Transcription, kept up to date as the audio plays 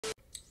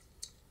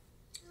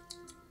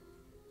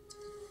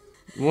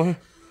What?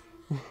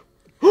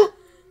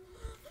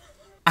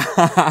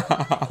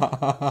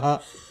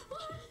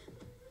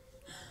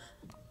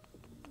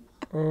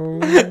 Oh.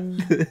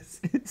 This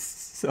is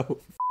so.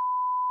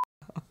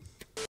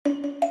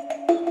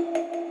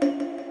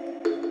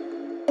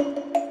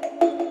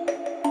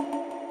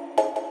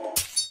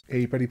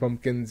 Hey, Petty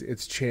Pumpkins,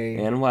 it's Chey.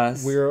 And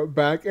Wes. We're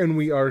back and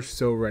we are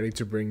so ready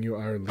to bring you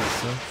our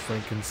Lisa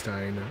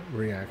Frankenstein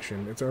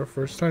reaction. It's our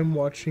first time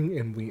watching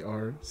and we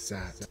are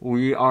sad.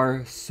 We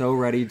are so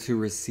ready to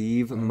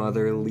receive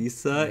Mother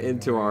Lisa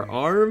into our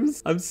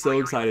arms. I'm so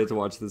excited to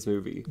watch this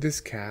movie. This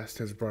cast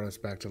has brought us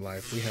back to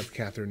life. We have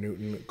Kathryn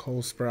Newton,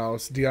 Cole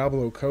Sprouse,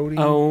 Diablo Cody.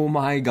 Oh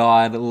my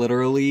god,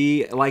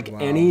 literally, like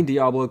any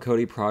Diablo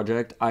Cody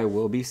project, I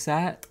will be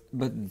sat.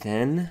 But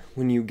then,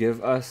 when you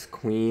give us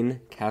Queen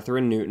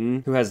Kathryn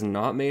Newton, who has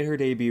not made her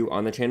debut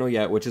on the channel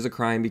yet, which is a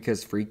crime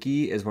because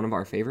Freaky is one of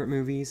our favorite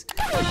movies.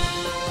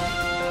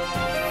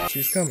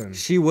 She's coming.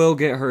 She will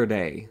get her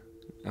day.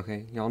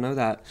 Okay, y'all know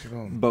that.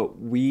 But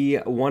we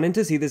wanted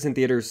to see this in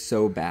theaters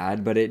so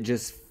bad, but it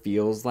just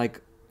feels like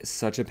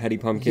such a Petty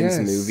Pumpkins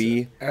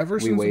movie. Ever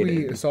since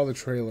we saw the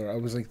trailer, I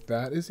was like,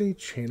 that is a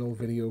channel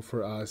video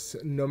for us.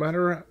 No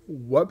matter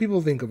what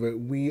people think of it,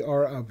 we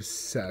are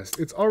obsessed.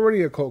 It's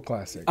already a cult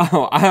classic.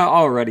 Oh, I'm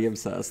already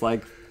obsessed.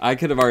 Like, I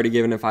could have already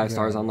given it 5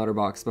 stars on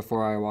Letterboxd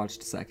before I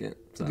watched second.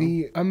 So.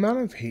 The amount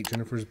of hate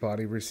Jennifer's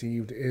Body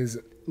received is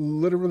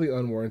literally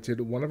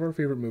unwarranted. One of our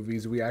favorite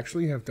movies. We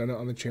actually have done it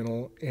on the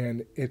channel,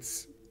 and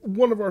it's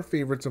one of our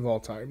favorites of all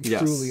time. Yes.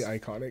 Truly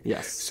iconic.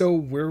 Yes. So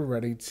we're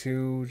ready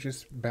to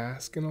just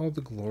bask in all the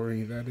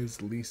glory that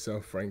is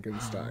Lisa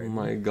Frankenstein. Oh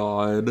my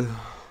god.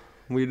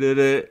 We did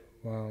it.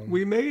 Wow.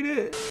 We made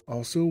it.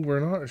 Also,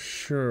 we're not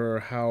sure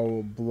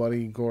how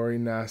bloody, gory,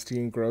 nasty,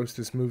 and gross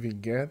this movie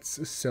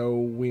gets, so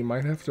we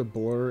might have to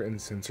blur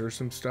and censor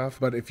some stuff.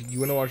 But if you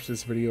want to watch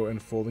this video in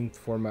full-length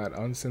format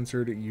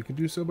uncensored, you can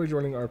do so by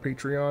joining our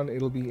Patreon.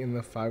 It'll be in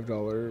the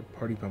 $5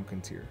 Party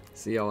Pumpkin tier.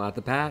 See y'all at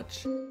the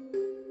patch.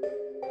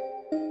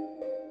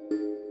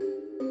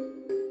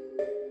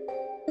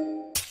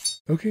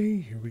 Okay,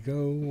 here we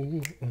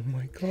go. Oh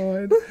my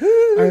god.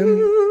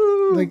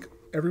 I'm like,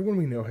 everyone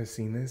we know has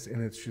seen this,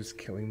 and it's just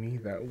killing me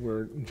that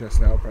we're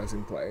just now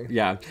pressing play.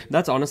 Yeah,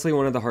 that's honestly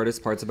one of the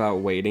hardest parts about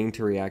waiting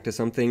to react to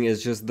something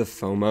is just the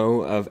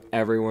FOMO of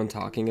everyone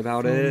talking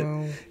about it.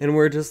 And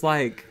we're just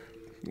like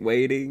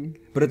waiting.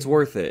 But it's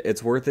worth it.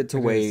 It's worth it to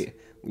wait.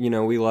 You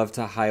know, we love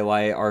to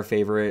highlight our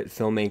favorite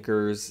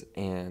filmmakers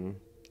and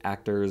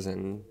actors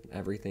and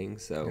everything.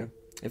 So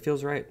it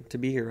feels right to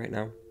be here right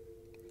now.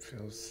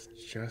 Feels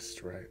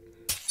just right.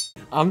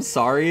 I'm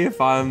sorry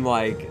if I'm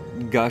like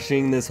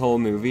gushing this whole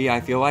movie. I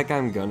feel like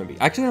I'm gonna be.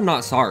 Actually, I'm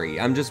not sorry.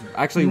 I'm just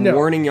actually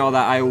warning y'all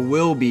that I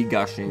will be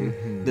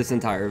gushing this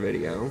entire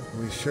video.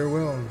 We sure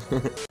will.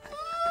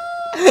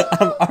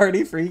 I'm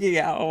already freaking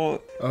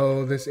out.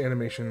 Oh, this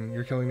animation.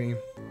 You're killing me.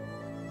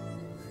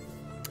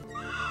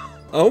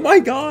 Oh my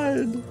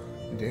god.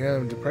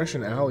 Damn,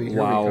 Depression Alley.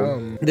 Here we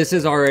come. This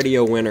is already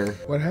a winner.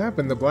 What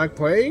happened? The Black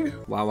Plague?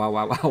 Wow, wow,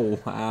 wow, wow,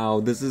 wow.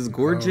 This is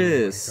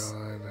gorgeous. Oh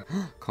my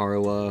god.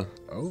 Carla.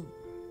 Oh.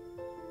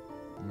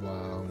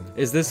 Wow.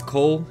 Is this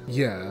Cole?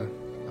 Yeah.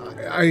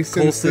 I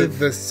sense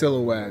the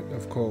silhouette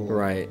of Cole.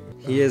 Right.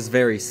 He is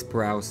very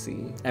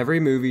sprousey. Every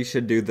movie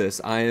should do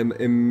this. I am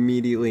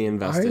immediately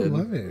invested. I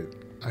love it.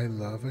 I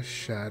love a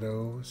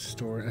shadow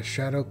story, a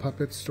shadow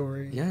puppet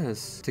story.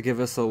 Yes. To give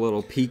us a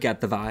little peek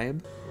at the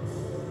vibe.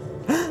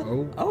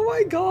 Oh. Oh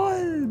my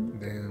god.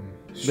 Damn.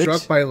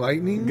 Struck by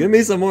lightning? Give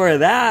me some more of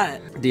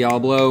that.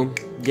 Diablo,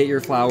 get your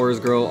flowers,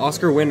 girl.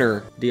 Oscar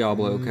winner,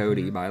 Diablo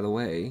Cody, by the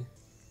way.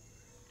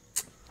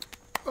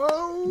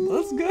 Oh.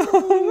 Let's go.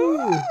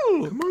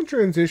 Come on,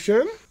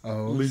 transition.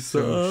 Oh, Lisa.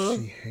 So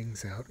she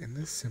hangs out in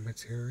the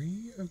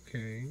cemetery.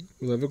 Okay.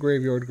 We love a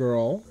graveyard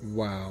girl.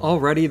 Wow.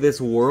 Already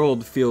this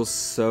world feels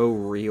so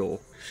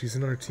real. She's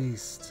an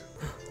artiste.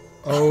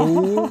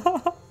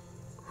 Oh.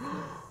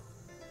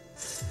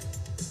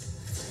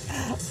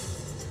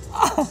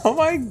 Oh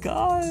my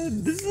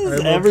god, this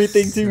is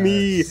everything to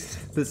me.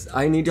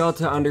 I need y'all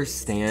to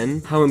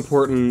understand how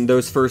important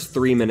those first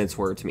 3 minutes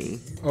were to me.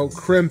 Oh,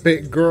 crimp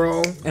it,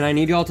 girl. And I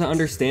need y'all to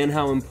understand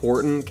how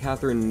important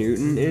Kathryn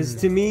Newton is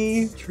to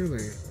me.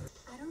 Truly.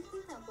 I don't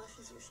think that blush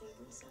is your shade,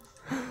 Lisa.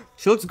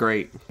 She looks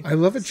great. I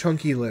love a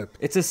chunky lip.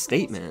 It's a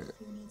statement.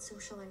 You need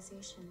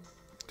socialization.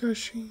 Does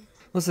she?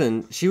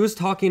 Listen, she was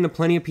talking to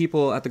plenty of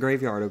people at the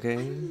graveyard,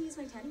 okay? Use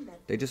my tiny bed.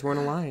 They just weren't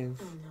alive.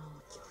 Oh no,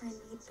 you're a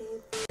neat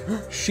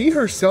babe. She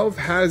herself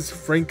has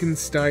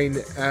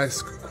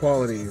Frankenstein-esque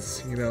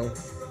qualities, you know?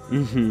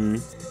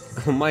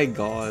 Oh my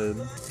god.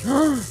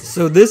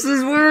 So this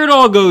is where it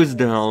all goes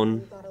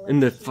down. In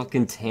the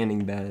fucking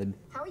tanning bed.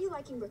 How are you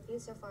liking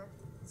Brookview so far?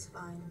 It's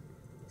fine.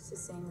 It's the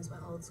same as my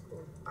old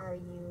school. Are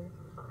you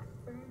hot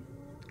for anyone?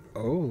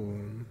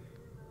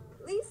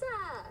 Oh. Lisa!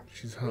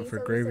 She's hot for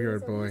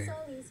Graveyard Boy.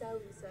 Lisa.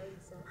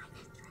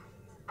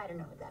 I don't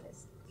know what that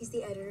is. He's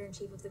the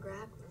editor-in-chief of the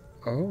Grab.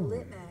 Oh.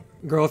 Lit Mac.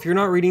 Girl, if you're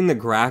not reading the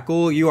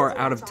Grackle, you are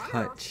out of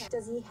touch.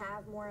 Does he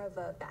have more of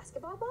a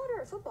basketball bod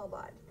or a football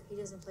bod? He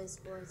doesn't play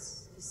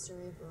sports. He's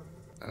cerebral.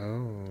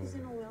 Oh. He's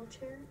in a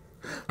wheelchair.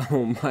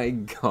 Oh my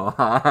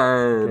god.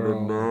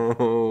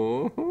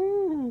 Girl.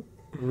 No.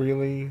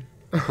 Really?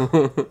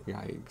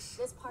 Yikes.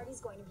 This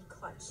party's going to be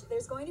clutch.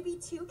 There's going to be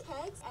 2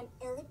 kegs, and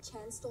Eric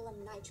Chen stole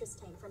a nitrous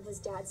tank from his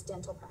dad's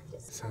dental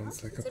practice.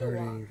 Sounds like a It's in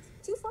walk. party.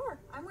 Too far.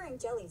 I'm wearing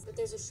jellies. But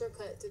there's a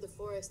shortcut through the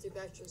forest through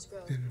Baxter's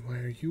Grove. Then why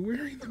are you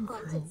wearing them, girl?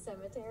 Haunted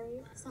cemetery?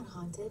 It's not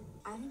haunted.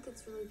 I think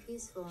it's really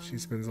peaceful. She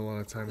spends a lot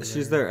of time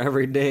She's there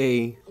every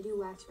day. I do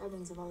wax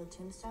rubbings of all the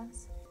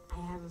tombstones.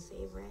 I have a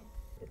favorite.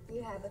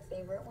 You have a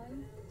favorite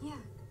one?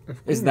 Yeah.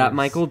 Is that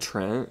Michael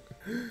Trent?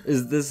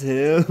 Is this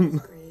him?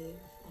 Grave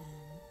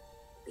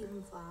and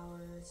even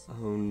flowers.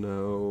 Oh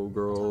no,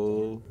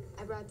 girl.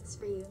 I brought this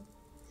for you.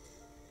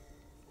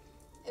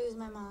 It was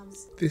my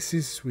mom's. This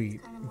is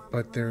sweet, Kinda more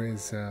but there memorable,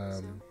 is, so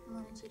I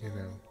wanted you to you have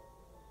know,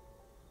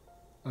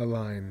 it. a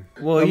line.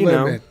 Well, A you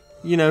limit.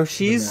 know,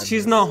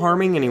 she's not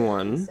harming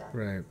anyone.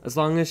 Right. As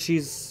long as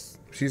she's,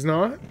 She's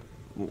not?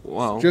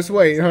 well, Just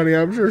wait, honey.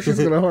 I'm sure she's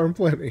gonna harm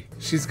plenty.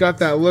 She's got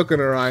that look in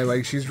her eye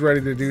like she's ready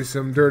to do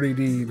some dirty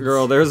deeds.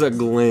 girl, there's a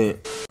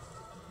glint.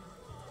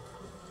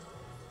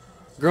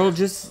 Girl,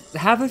 just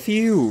have a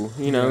few,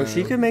 you know,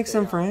 she could make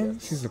some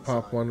friends. She's to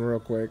pop one real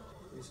quick.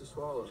 Lisa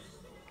Swallows.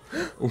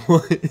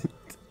 What?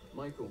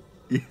 Michael.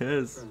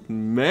 Yes,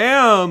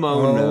 ma'am.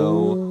 Oh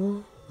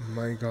no.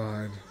 My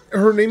god.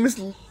 Her name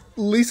is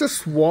Lisa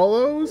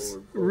Swallows?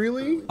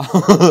 Really?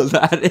 Oh,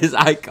 that is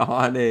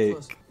iconic.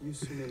 Plus, you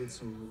submitted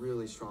some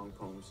really strong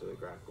poems to the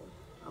Grackle.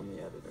 I'm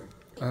the editor.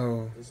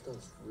 Oh, This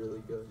stuff's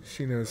really good.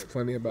 she knows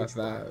plenty about It's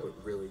black, that. but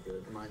really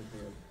good. Reminds me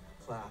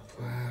of Plath.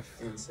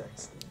 Plath. And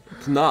Sexton.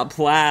 Not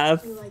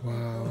Plath. You like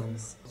Wow. my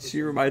poems?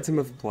 She reminds him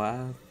of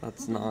Plath.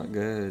 That's not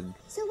good.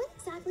 So what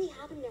exactly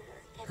happened to her?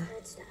 I've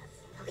heard stuff.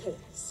 Okay,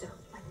 so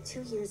like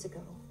 2 years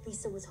ago,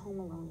 Lisa was home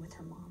alone with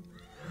her mom.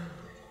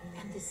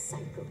 And this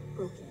psycho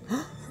broke in.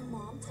 Her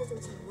mom told her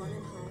to run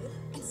and hide,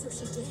 and so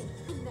she did.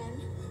 And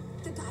then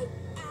the guy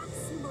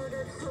axe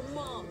murdered her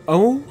mom.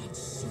 Oh, And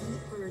she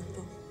heard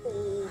the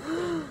whole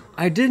thing.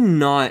 I did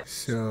not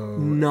So,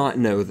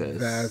 know this.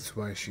 that's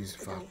why she's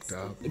fucked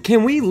up.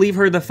 Can we leave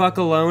her the fuck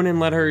alone and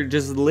let her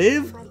just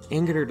live?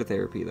 And get her to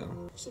therapy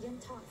though. She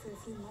didn't talk for a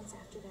few months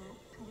after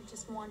that. Kind of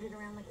just wandered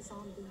around like a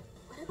zombie.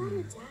 What about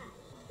her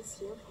dad? Is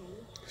he okay?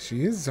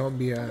 She is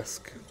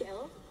zombie-esque.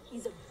 Dale,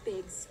 he's a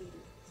big sweetie.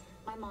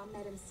 My mom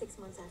met him 6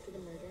 months after the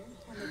murder,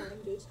 and they got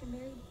engaged and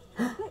married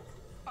quick.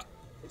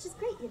 Which is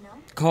great, you know?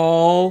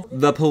 Call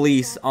the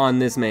police on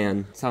this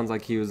man. Sounds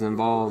like he was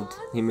involved.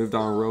 He moved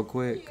on real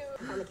quick.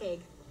 On the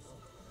cake.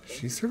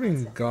 She's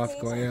serving goth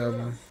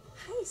glam.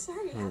 Hi,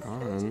 sorry. Oh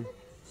god.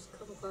 Just a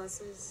couple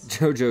glasses.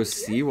 Jojo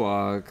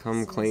Siwa,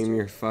 come claim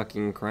your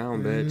fucking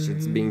crown, bitch.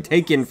 It's being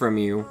taken from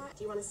you.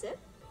 Do you want to sip?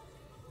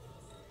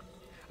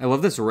 I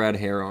love this red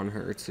hair on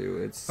her too.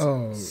 It's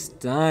Oh,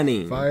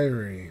 stunning.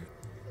 fiery.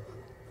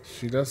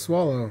 She does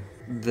swallow.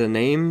 The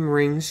name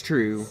rings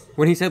true.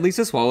 When he said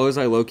Lisa Swallows,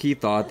 I low-key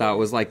thought that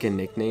was like a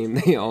nickname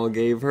they all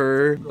gave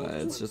her, but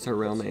it's just her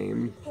real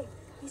name. Hey,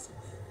 Lisa,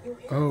 you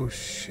okay? Oh,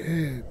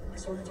 shit. I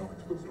started talking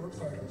to those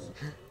Darksiders.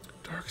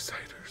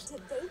 Darksiders.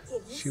 Did they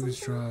give you She was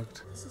something?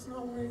 drugged. This is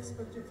not what I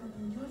expected from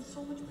you. You have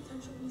so much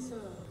potential, Lisa.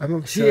 I'm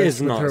She obsessed is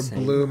with not her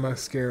sane. blue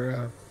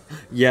mascara.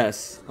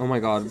 Yes. Oh my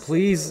god,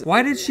 please.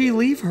 Why did she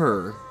leave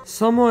her?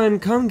 Someone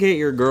come get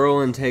your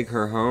girl and take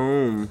her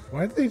home.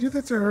 Why did they do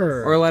that to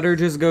her? Or let her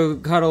just go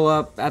cuddle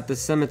up at the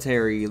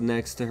cemetery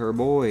next to her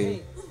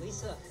boy.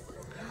 Lisa.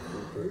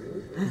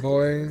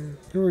 Boy,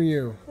 who are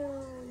you?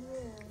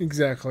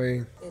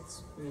 Exactly.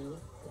 It's me.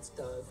 It's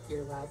Doug,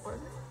 your lab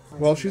partner.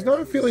 Well, she's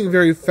not feeling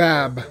very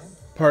fab,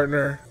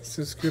 partner.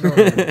 So good on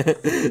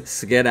her.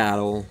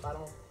 Skedaddle. I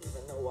don't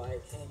even know why I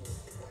came.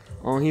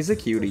 Oh, he's a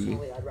cutie.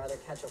 Personally, I'd rather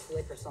catch a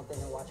flick or something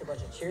than watch a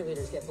bunch of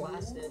cheerleaders get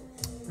blasted.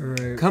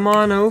 Right. Come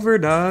on over,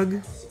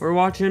 Doug. We're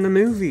watching a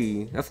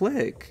movie. A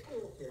flick.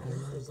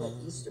 There's like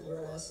Easter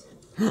grass.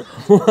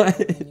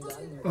 What?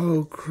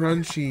 Oh,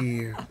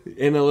 crunchy.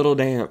 In a little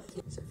damp.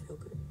 Does it feel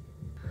good?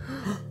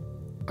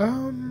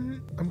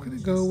 I'm gonna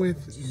go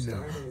with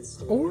no.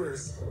 Or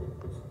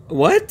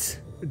What?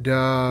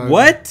 Doug.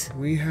 What?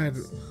 We had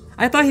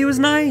I thought he was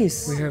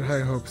nice.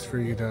 high hopes for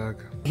you,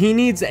 Doug. He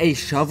needs a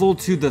shovel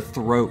to the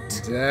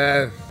throat.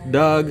 Death.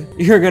 Doug,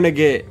 you're gonna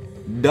get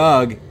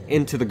dug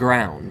into the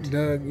ground.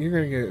 Doug, you're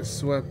gonna get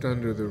swept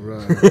under the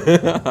rug.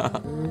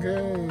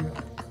 Okay.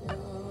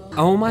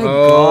 Oh my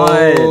Oh,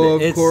 god.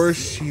 of It's- course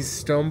she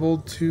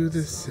stumbled to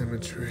the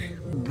cemetery.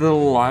 The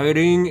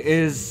lighting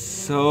is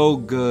so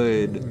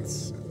good.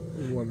 It's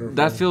wonderful.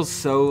 That feels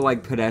so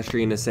like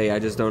pedestrian to say. I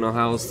just don't know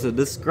how else to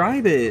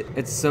describe it.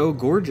 It's so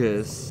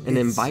gorgeous and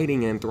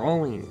inviting and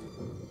enthralling.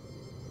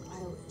 I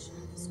wish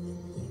I was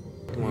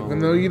with you. Even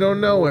though you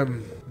don't know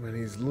him, when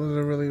he's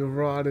literally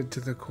rotted to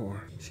the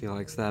core. She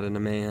likes that in a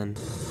man.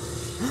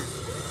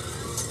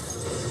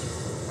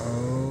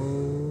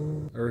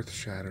 Oh,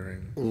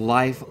 earth-shattering.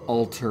 Life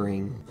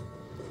altering.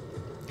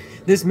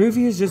 This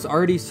movie is just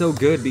already so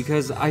good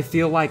because I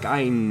feel like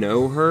I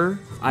know her.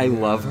 I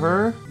love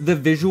her. The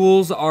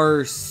visuals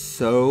are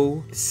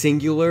so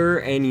singular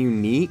and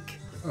unique.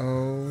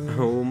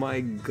 Oh my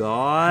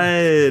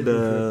god.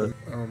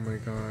 Oh my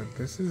god,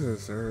 this is a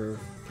Zerv.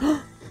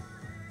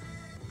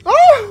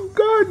 Oh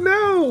god,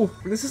 no!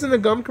 This isn't a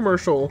gum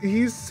commercial.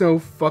 He's so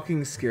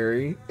fucking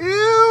scary. Ew!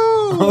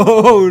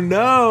 Oh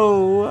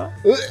no!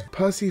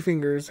 Pussy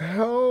fingers,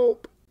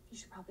 help! You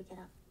should probably get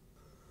up.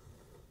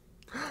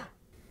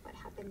 What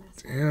happened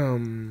last night?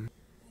 Damn.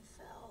 I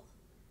fell.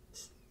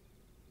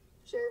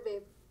 Sure,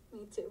 babe.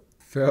 Me too.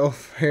 Fell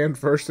hand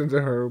first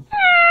into her.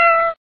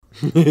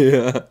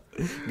 Yeah.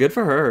 Good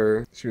for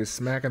her. She was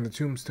smacking the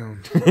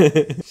tombstone.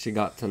 She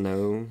got to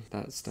know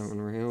that stone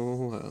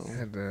real well.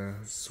 Had to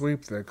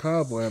sweep the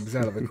cobwebs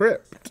out of the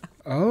crypt.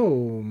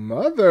 Oh,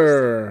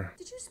 mother.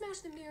 Did you smash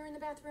the mirror in the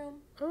bathroom?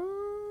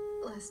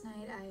 Oh. Last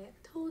night I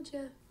told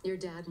you. Your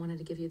dad wanted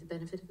to give you the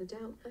benefit of the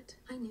doubt, but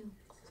I knew.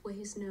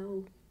 Always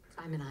know.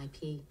 I'm an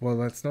IP. Well,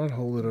 let's not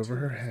hold it over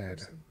her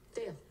head.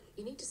 Dale,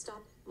 you need to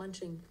stop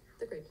munching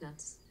the grape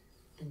nuts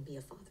and be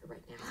a father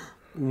right now.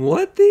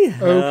 What the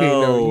hell? Okay,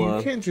 no,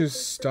 you can't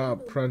just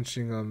stop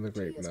crunching on the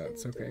grape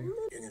nuts, okay?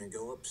 You're gonna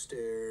go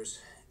upstairs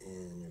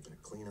and you're gonna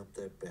clean up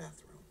that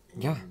bathroom.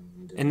 Yeah.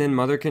 And then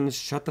Mother can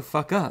shut the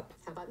fuck up.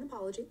 How about an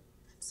apology?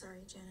 I'm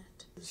sorry,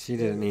 Janet. She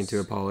didn't need to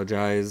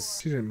apologize.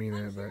 She didn't mean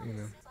it, but you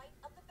know. Site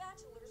of the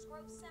Bachelor's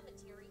Grove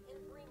Cemetery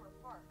in Bremer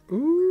Park.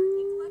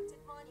 Ooh. Neglected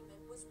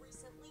monument was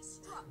recently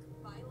struck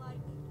by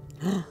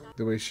lightning.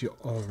 The way she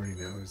already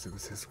knows it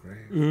was his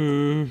grave.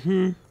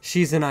 Mm-hmm.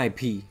 She's an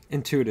IP,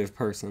 intuitive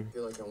person. I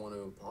feel like I want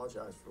to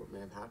apologize for what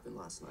may have happened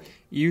last night.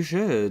 You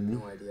should.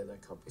 No idea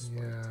that cup was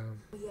spiked.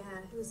 Yeah.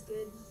 Yeah, it was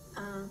good.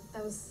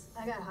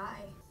 I got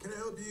high. Can I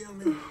help you, young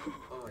man?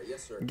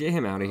 Yes, sir. Get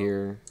him out of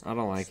here. I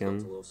don't like Spilled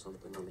him. a little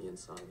something on the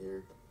inside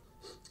here.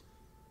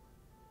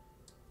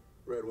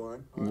 Red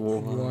wine?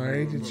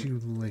 Why did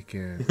you lick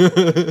it?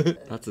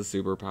 That's a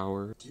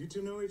superpower. Do you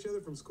two know each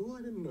other from school?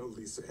 I didn't know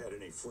Lisa had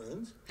any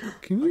friends. Can I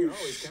can you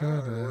always shut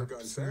count on her work up,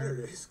 on sir?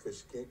 Saturdays because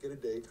she can't get a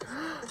date.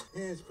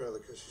 Yeah, it's probably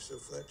because she's so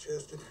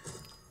flat-chested.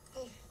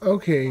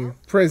 Okay,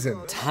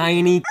 prison.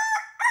 Tiny.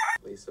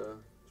 Lisa,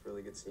 it's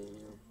really good seeing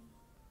you.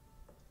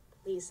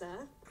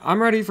 Lisa. I'm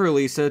ready for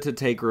Lisa to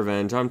take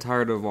revenge. I'm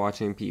tired of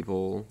watching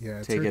people Yeah,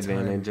 it's take her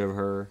advantage of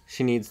her.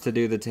 She needs to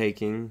do the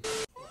taking. Hey,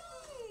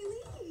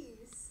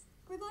 Lise.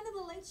 We're going to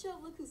the late show.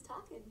 Look who's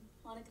talking.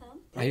 Wanna come?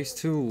 I used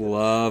to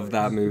love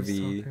that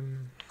movie.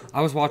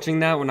 I was watching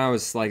that when I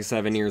was like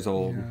 7 years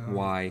old. Yeah.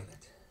 Why?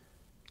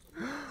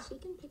 She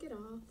can pick it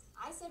off.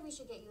 I said we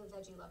should get you a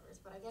veggie lovers,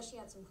 but I guess she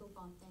had some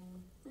coupon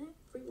thing.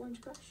 Free lunch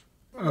crush.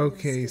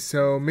 Okay,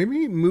 so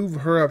maybe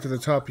move her up to the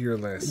top of your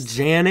list.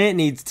 Janet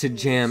needs to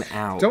jam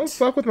out. Don't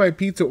fuck with my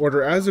pizza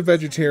order. As a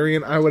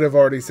vegetarian, I would have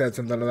already said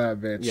something to that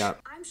bitch. Yeah.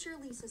 I'm sure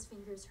Lisa's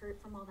fingers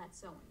hurt from all that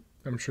sewing.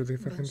 I'm sure they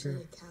fucking do.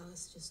 Eventually, a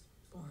callus just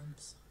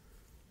forms.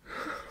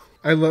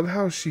 I love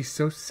how she's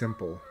so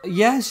simple.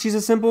 Yes, she's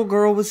a simple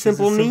girl with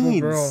simple She's a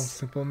needs. Girl,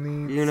 simple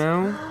needs. You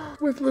know?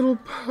 With little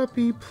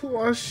puppy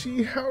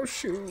plushy house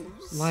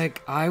shoes.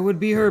 Like, I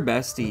would be her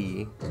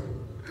bestie.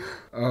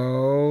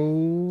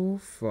 Oh,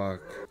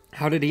 fuck.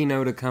 How did he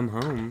know to come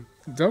home?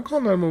 Don't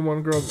call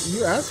 911, girl.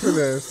 You asked for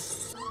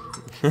this.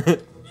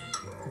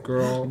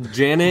 Girl.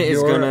 Janet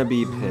is your gonna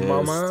be pissed.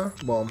 Mama?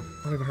 Well,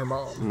 not even her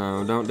mom.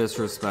 No, don't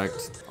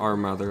disrespect our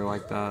mother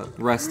like that.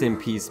 Rest in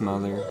peace,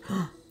 mother.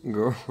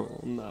 Girl,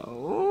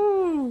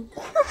 no.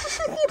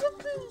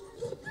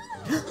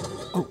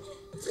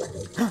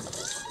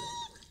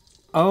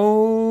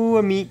 Oh,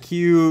 a meet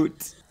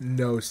cute.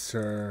 No,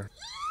 sir.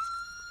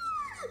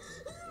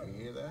 You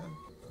hear that?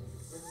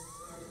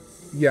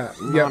 Yeah,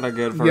 Not a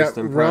good first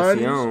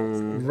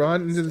impression.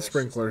 Run into the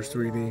sprinkler,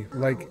 sweetie.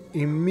 Like,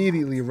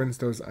 immediately rinse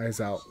those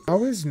eyes out.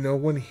 How is no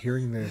one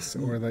hearing this?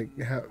 Or, like,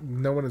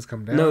 no one has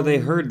come down? No, they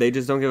heard. They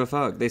just don't give a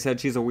fuck. They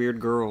said she's a weird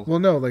girl. Well,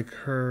 no, like,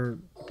 her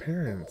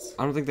parents.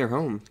 I don't think they're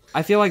home.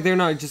 I feel like they're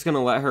not just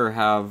gonna let her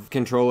have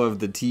control of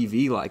the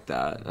TV like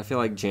that. I feel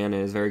like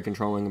Janet is very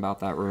controlling about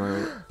that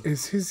remote.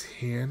 Is his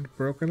hand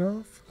broken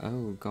off?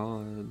 Oh,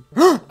 God.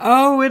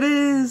 Oh, it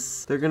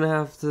is! They're gonna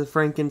have to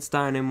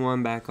Frankenstein him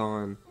one back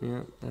on.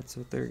 Yeah, that's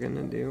what they're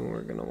gonna do.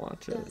 We're gonna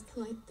watch it. Death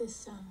like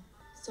this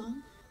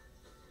song?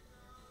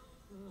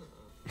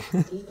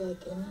 Do you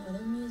like any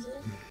other music?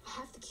 I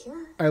have the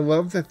cure. I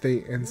love that they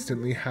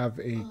instantly have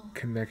a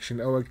connection.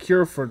 Oh, a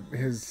cure for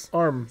his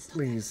arm,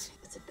 please.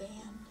 It's a band.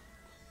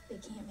 They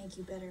can't make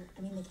you better.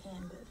 I mean, they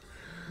can, but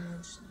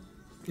emotionally.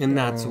 And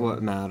that's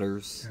what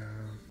matters.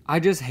 I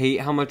just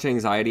hate how much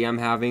anxiety I'm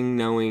having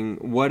knowing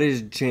what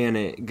is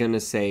Janet gonna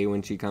say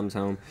when she comes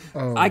home.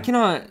 Oh.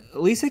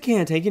 Lisa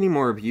can't take any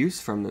more abuse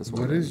from this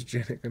woman. What is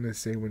Janet gonna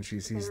say when she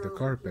sees the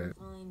carpet?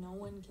 Fine, no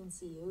one can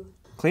see you.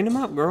 Clean him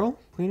up, girl.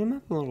 Clean him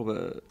up a little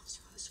bit.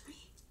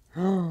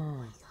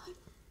 Oh,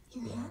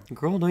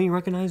 girl, don't you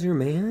recognize your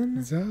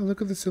man?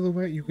 Look at the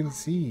silhouette you can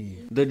see.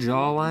 The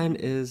jawline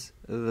is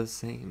the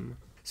same.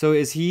 So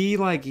is he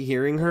like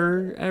hearing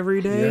her every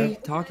day,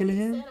 talking to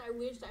him? I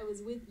wished I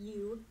was with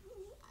you.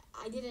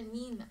 I didn't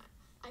mean that.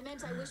 I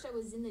meant I wished I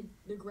was in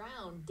the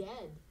ground,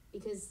 dead.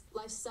 Because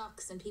life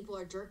sucks and people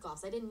are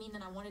jerk-offs. I didn't mean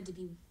that I wanted to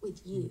be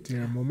with you.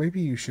 Damn, well, maybe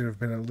you should have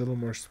been a little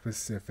more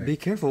specific. Be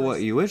careful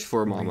what you wish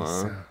for,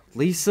 Mama.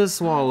 Lisa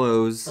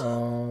swallows.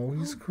 Oh,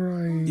 he's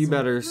crying. You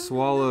better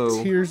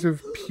swallow. Tears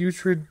of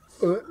putrid...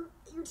 Your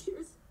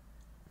tears.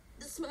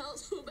 The smell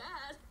so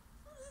bad.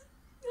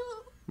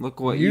 Look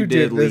what you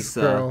did, Lisa.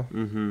 Girl.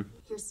 Mm-hmm.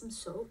 Here's some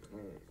soap.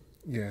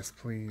 Yes,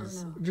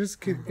 please. Oh, no. Just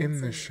get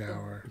in the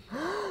shower.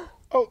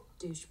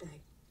 Douchebag.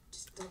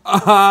 Just don't.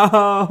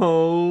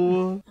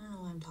 Oh. I don't know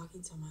why I'm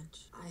talking so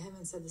much. I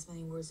haven't said this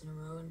many words in a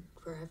row in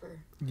forever.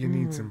 You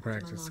need some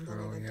practice, My mom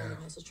girl, got yeah.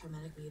 diagnosed with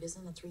traumatic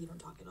mutism. That's where you don't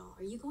talk at all.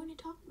 Are you going to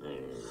talk?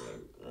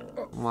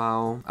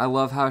 Wow. I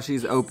love how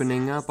she's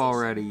opening up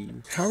already.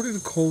 How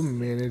did Cole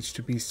manage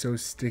to be so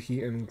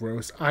sticky and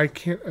gross? I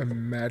can't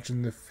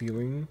imagine the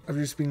feeling of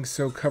just being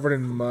so covered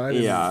in mud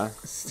Yeah. and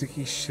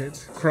sticky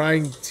shit.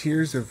 Crying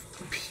tears of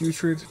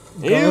putrid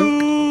gunk.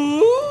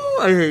 Ew!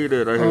 I hate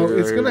it. I hate it.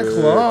 It's gonna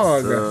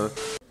clog.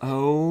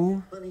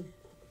 Oh.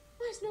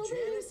 There's no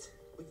news.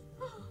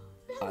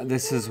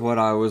 This is what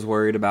I was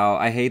worried about.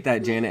 I hate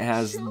that Janet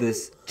has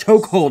this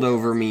chokehold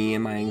over me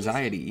and my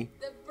anxiety.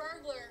 The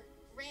burglar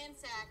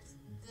ransacked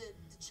the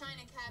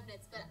china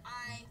cabinets, but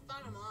I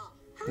fought him off.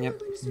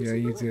 Yep. Yeah,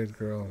 you did,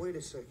 girl. Wait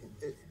a second.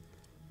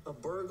 A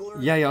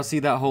burglar? Yeah, y'all see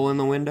that hole in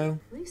the window?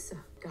 Lisa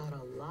got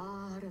a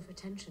lot of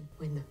attention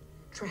when the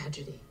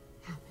tragedy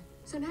happened.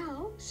 So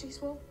now she's,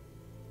 well,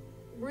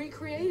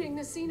 recreating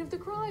the scene of the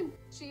crime.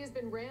 She has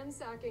been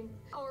ransacking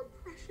our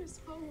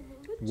precious home.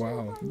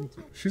 Wow.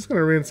 She's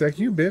gonna ransack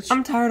you, bitch.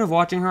 I'm tired of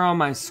watching her on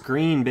my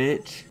screen,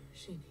 bitch.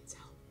 She needs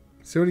help.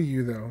 So do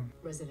you, though.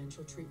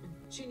 Residential treatment.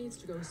 She needs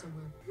to go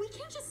somewhere. We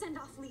can't just send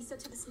off Lisa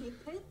to the snake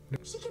pit.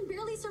 She can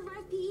barely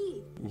survive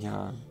PE.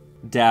 Yeah.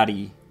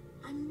 Daddy.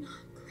 I'm not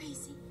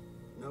crazy.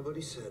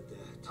 Nobody said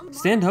that.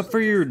 Stand up for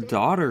your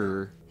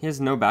daughter. He has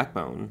no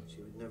backbone. She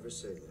would never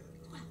say that.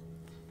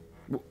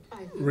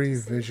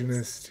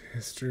 Revisionist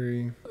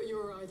history.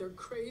 You're either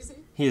crazy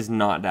He is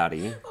not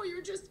daddy. or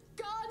you're just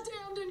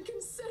goddamned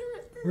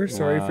inconsiderate. We're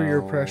sorry for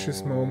your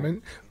precious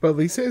moment, but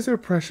Lisa is a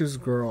precious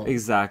girl.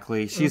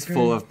 Exactly. She's Okay.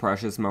 full of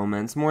precious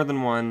moments. More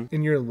than one.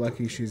 And you're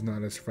lucky she's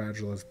not as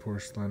fragile as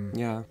porcelain.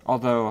 Yeah.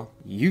 Although,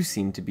 you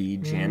seem to be,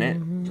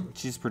 Janet.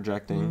 She's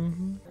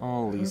projecting.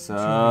 Oh,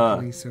 Lisa.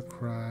 Lisa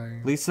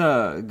cry.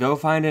 Lisa, go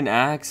find an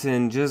axe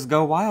and just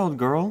go wild,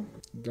 girl.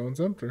 Don't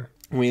tempt her.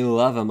 We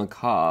love a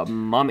macabre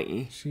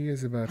mommy. She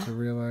is about to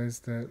realize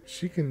that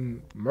she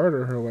can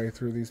murder her way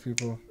through these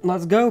people.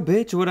 Let's go,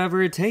 bitch.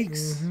 Whatever it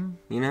takes.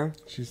 You know?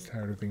 She's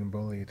tired of being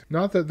bullied.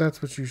 Not that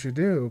that's what you should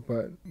do,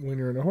 but when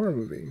you're in a horror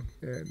movie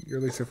and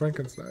you're Lisa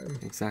Frankenstein.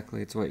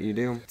 Exactly. It's what you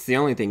do. It's the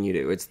only thing you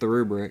do. It's the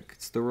rubric.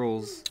 It's the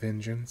rules.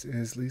 Vengeance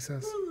is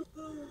Lisa's.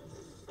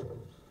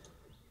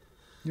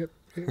 Yep,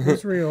 it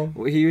was real.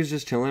 He was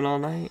just chilling all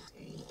night.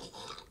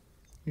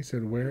 He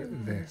said, wear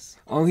this.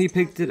 Oh, he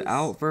picked it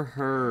out for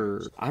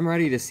her. I'm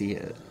ready to see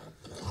it.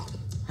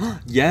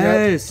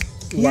 Yes!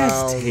 Yep. He Wow.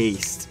 has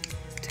taste.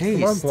 Come on,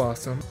 Taste.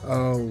 Blossom.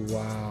 Oh,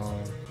 wow.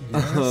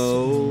 Yes,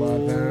 Oh.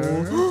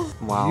 mother.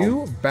 Wow.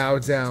 You bow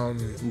down.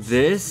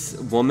 This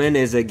woman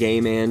is a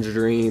gay man's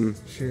dream.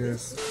 She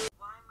is.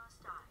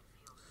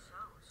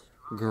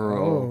 Girl.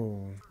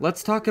 Oh.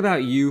 Let's talk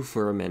about you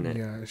for a minute.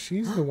 Yeah,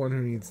 she's the one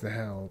who needs the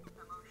help.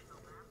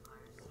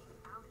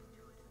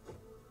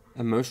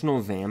 Emotional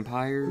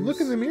vampires?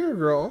 Look in the mirror,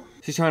 girl.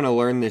 She's trying to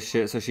learn this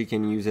shit so she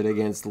can use it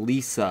against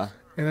Lisa.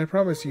 And I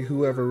promise you,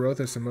 whoever wrote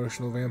this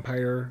emotional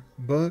vampire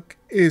book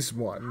is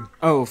one.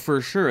 Oh, for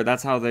sure.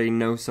 That's how they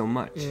know so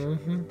much.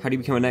 Mm-hmm. How do you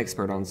become an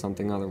expert on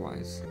something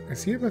otherwise?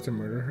 Is he about to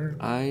murder her?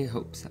 I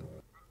hope so.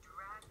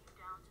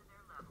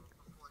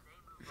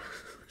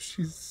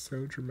 She's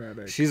so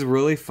dramatic. She's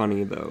really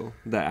funny, though,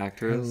 the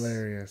actress.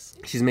 Hilarious.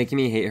 She's making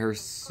me hate her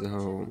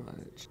so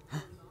much.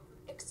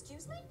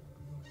 Excuse me?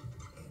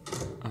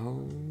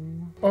 Oh.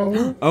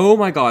 Oh, Oh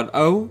my god.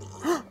 Oh.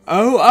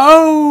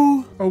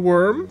 Oh. a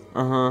worm?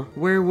 Uh-huh.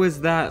 Where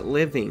was that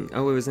living?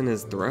 Oh, it was in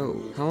his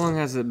throat. How long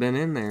has it been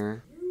in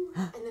there?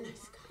 And then I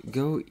forgot.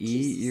 Go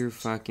eat your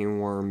fucking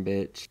worm,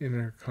 bitch. In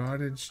her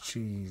cottage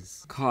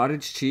cheese.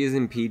 Cottage cheese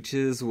and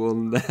peaches will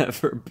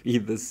never be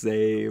the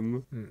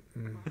same.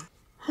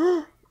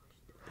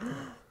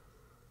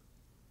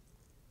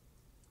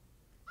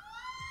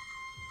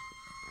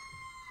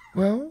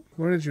 Well,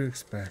 what did you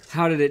expect?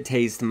 How did it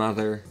taste,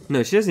 mother?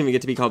 No, she doesn't even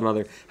get to be called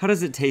mother. How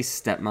does it taste,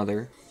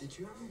 stepmother? Did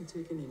you happen to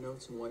take any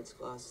notes in White's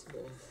class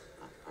today?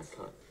 I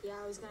cut. Yeah,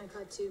 I was gonna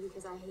cut too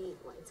because I hate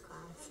White's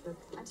class, but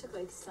I took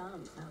like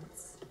some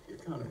notes. You're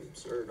kind of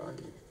absurd, aren't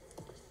you?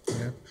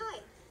 Yep. Hi.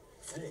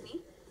 Excuse me.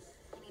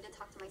 I need to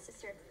talk to my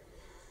sister.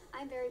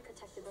 I'm very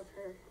protective of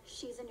her.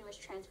 She's a newish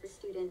transfer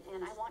student,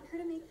 and I want her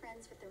to make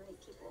friends with the right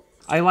people.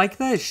 I like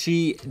that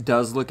she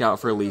does look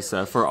out for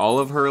Lisa. For all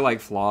of her, like,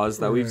 flaws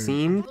that we've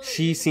seen,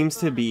 she seems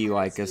to be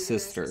like a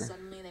sister.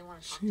 Suddenly they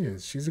want to talk She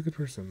is. She's a good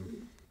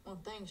person. Well,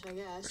 thanks, I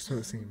guess. So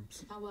it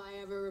seems. How will I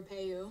ever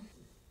repay you?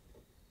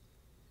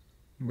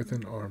 With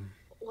an arm.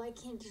 Well, I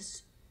can't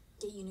just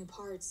get you new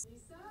parts.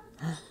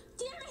 Damn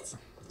it!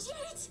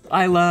 Janet!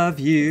 I love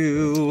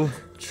you.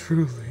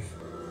 Truly.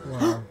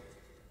 Wow.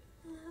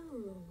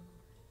 Hello,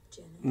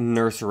 Janet.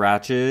 Nurse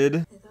Ratched.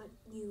 I thought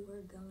you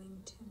were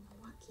going to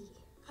Milwaukee.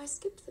 I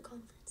skipped the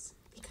conference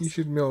because You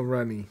should mill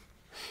Runny.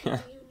 do you know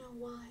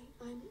why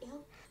I'm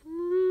ill?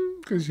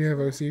 Because you have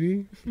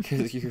OCD?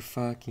 Because you're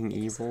fucking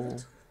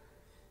evil.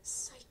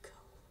 Psycho.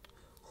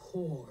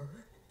 Whore.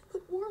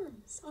 Put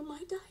worms on my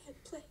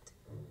diet plate.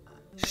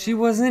 She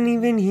wasn't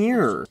even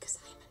here. Because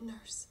I'm a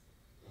nurse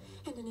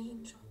and an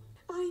angel.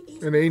 I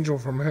even An angel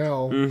from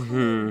hell.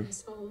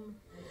 comes home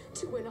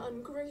to an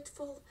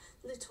ungrateful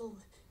little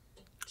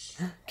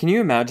bitch. Can you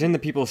imagine the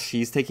people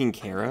she's taking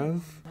care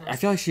of? I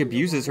feel like she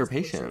abuses her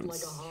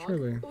patients.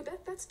 Surely. Oh,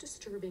 that's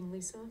disturbing,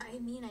 Lisa. I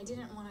mean, I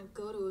didn't want to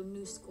go to a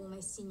new school my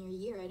senior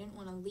year. I didn't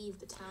want to leave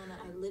the town that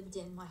I lived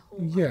in my whole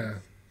life. Yeah.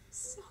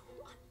 So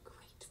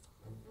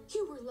ungrateful.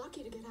 You were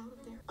lucky to get out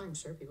of there. I'm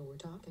sure people were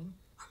talking.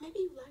 Or maybe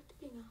you liked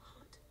being a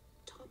hot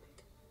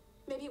topic.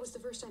 Maybe it was the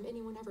first time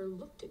anyone ever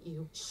looked at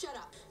you. Shut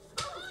up.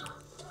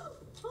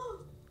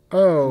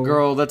 Oh.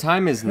 Girl, the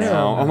time is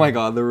now. Oh my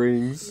god, the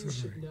rings. You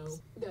should know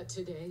that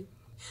today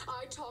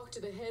I talked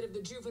to the head of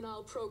the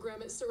juvenile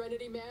program at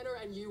Serenity Manor,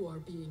 and you are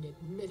being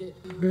admitted.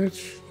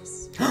 Bitch.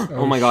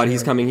 Oh my god, he's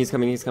shit. coming, he's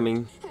coming, he's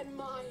coming. And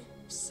my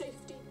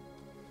safety.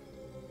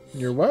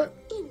 You're what?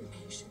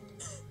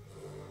 Inpatient.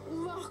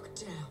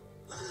 Lockdown.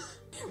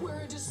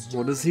 Where a disturbed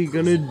What is he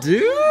gonna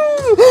do?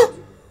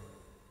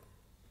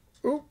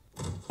 Oh.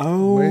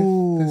 Oh.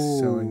 With the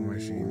sewing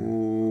machine.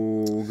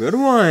 Ooh, good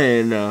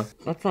one.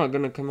 That's not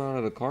gonna come out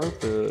of the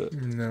carpet.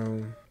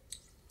 No.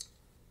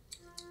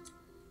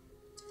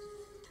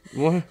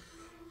 What?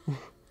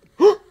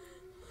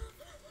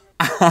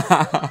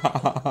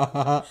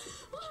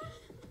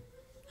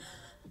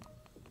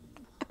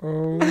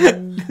 Oh.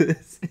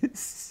 This is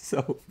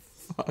so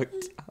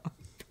fucked up.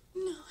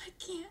 No, I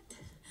can't.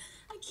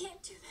 I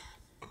can't do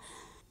that.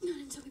 Not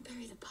until we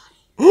bury the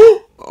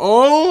body.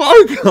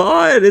 Oh my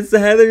god, it's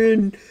Heather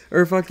and,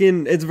 or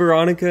fucking, it's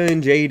Veronica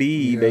and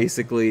JD,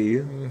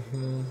 basically.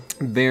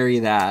 Bury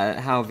that.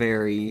 How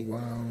very.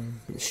 Wow.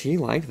 She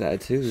liked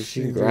that too.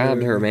 She She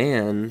grabbed did. her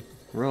man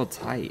real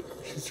tight.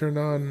 She's turned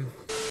on.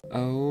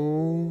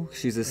 Oh,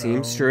 she's a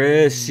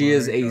seamstress. She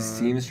is my a God.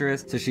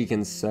 seamstress, so she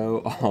can sew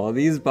all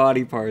these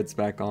body parts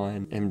back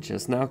on. I'm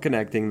just now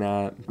connecting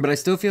that. But I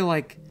still feel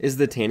like, is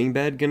the tanning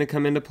bed gonna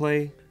come into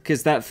play?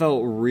 Because that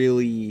felt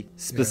really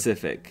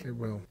specific. It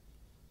will.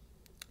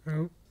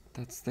 Oh.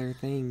 That's their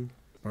thing.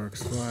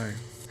 Sparks fly.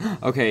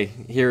 Okay,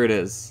 here it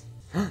is.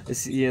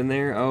 Is he in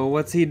there? Oh,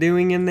 what's he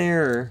doing in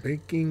there?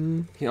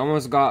 Baking. He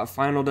almost got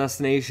Final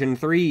Destination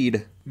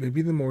 3'd.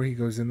 Maybe the more he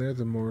goes in there,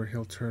 the more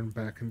he'll turn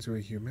back into a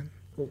human.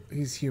 Well,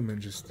 he's human,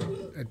 just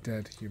a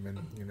dead human,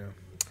 you know.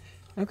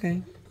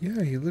 Okay.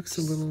 Yeah, he looks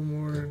a little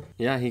more...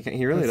 Yeah, he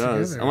really Let's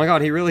does. together. Oh my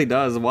god, he really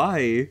does.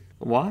 Why?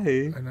 Why?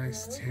 A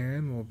nice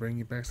tan will bring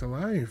you back to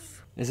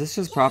life. Is this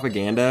just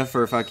propaganda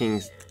for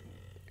fucking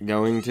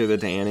going to the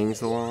tanning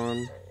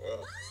salon?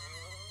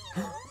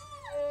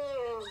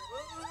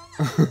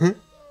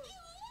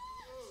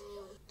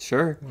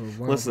 Sure.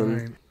 Well, Listen.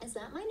 fine. Is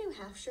that my new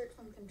half shirt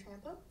from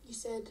Contrampo? You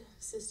said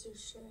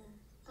sisters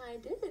share. I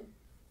did.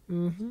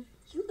 Mm-hmm.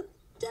 You look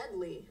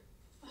deadly.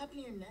 What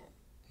happened to your neck?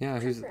 Yeah,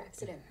 Car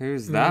accident.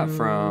 who's that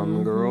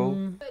from, girl?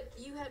 But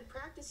you had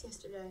practice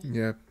yesterday.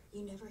 Yep.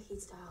 You never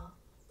heat style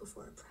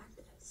before a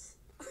practice.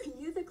 Are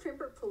you the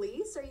Crimper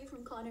Police? Are you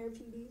from Con Air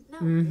PD? No,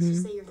 let's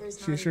just say your hair's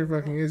not She sure even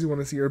fucking cut. is. You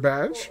want to see her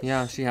badge?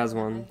 Yeah, she has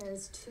one. My hair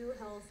is too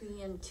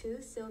healthy and too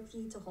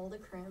silky to hold a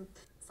crimp.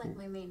 It's like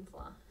my main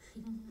flaw.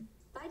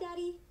 Bye,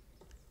 Daddy.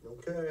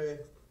 Okay.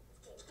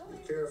 Be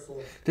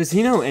careful. Does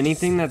he know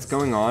anything that's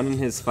going on in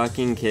his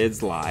fucking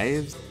kids'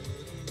 lives?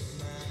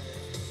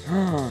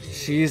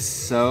 She's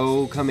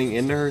so coming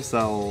into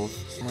herself.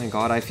 Oh my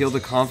god, I feel the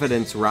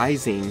confidence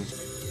rising.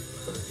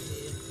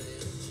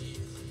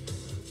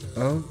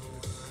 Oh.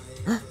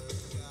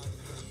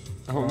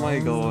 Oh my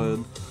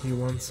god. He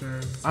wants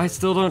her. I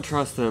still don't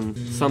trust him.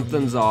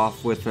 Something's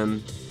off with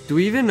him. Do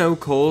we even know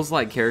Cole's,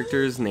 like,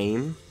 character's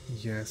name?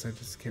 Yes, I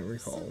just can't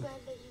recall. So glad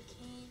that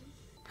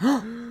you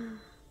came.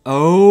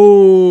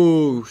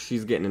 Oh,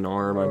 she's getting an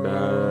arm, I bet.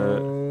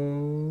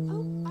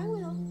 Oh, I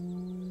will.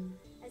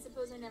 I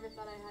suppose I never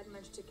thought I had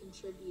much to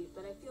contribute,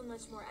 but I feel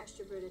much more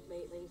extroverted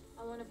lately.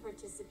 I want to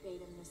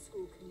participate in the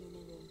school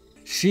community.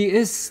 She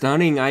is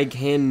stunning. I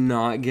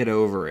cannot get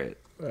over it.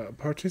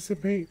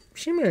 Participate?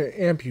 She may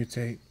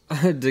amputate.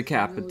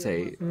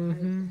 Decapitate.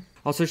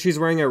 Also, she's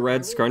wearing a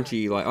red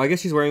scrunchie. Like, I guess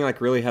she's wearing like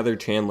really Heather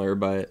Chandler,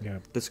 but Yeah.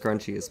 the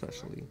scrunchie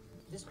especially.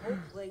 This whole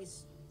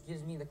place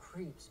gives me the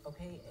creeps,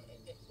 okay?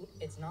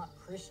 It's not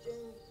Christian,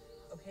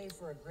 okay,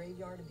 for a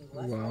graveyard to be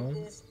left Well. like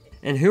this.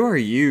 And who are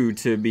you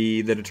to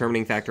be the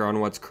determining factor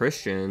on what's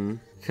Christian?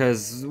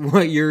 Because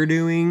what you're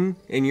doing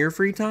in your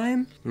free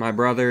time? My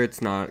brother,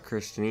 it's not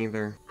Christian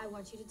either. I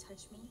want you to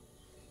touch me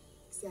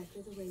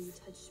exactly the way you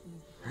touched me.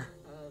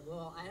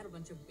 Well, I had a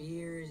bunch of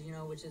beers, you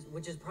know, which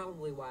is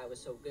probably why I was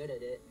so good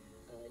at it.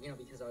 you know,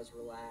 because I was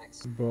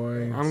relaxed.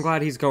 Boy. I'm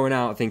glad he's going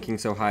out thinking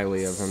so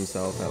highly of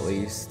himself, at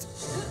least.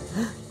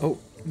 Oh.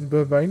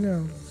 Bye-bye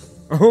now.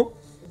 Oh.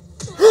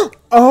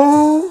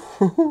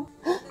 Oh.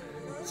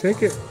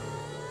 Take it.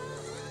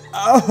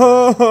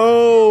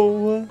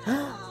 Oh.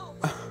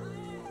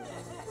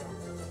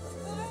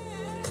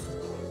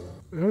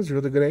 That was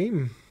really good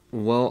aim.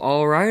 Well,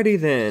 alrighty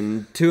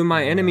then. 2 of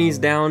my enemies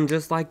down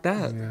just like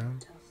that.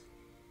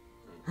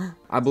 Yeah.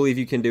 I believe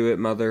you can do it,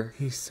 Mother.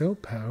 He's so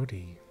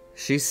pouty.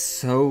 She's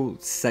so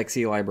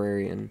sexy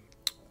librarian.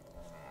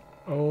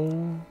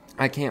 Oh.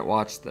 I can't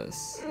watch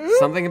this.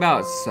 Something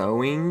about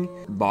sewing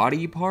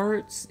body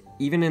parts,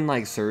 even in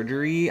like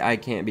surgery, I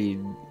can't be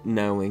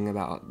knowing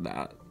about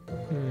that.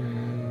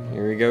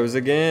 Here he goes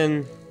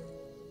again.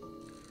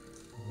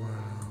 Wow.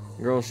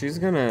 Girl, she's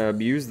gonna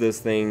abuse this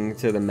thing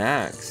to the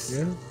max.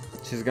 Yeah.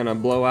 She's gonna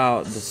blow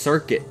out the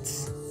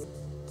circuits.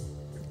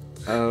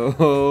 Oh.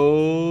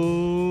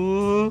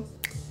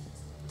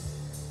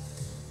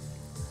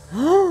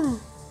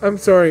 I'm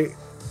sorry.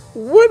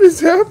 What is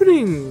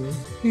happening?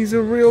 He's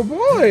a real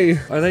boy.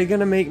 Are they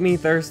gonna make me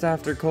thirst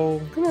after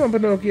Cole? Come on,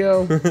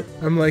 Pinocchio.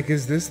 I'm like,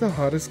 is this the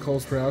hottest Cole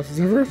Sprouse has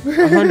ever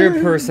been?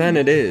 100%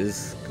 it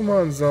is. Come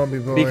on, zombie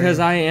boy. Because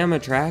I am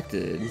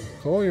attracted.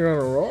 Cole, you're on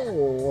a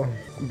roll.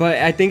 But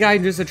I think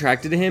I'm just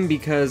attracted to him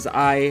because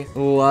I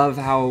love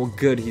how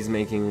good he's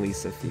making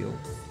Lisa feel.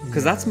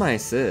 Because that's my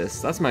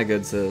sis. That's my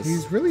good sis.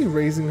 He's really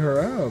raising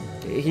her up.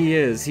 He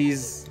is.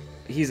 He's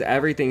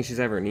everything she's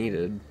ever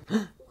needed.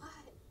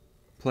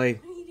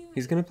 Play.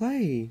 He's gonna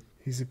play.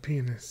 He's a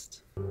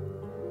pianist.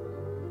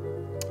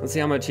 Let's see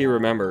how much he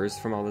remembers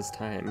from all this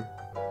time.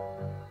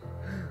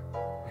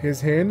 His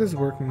hand is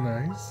working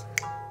nice.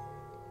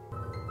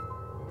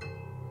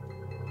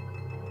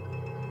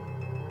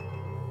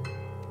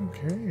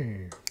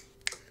 Okay.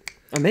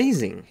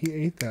 Amazing. He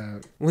ate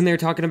that. When they were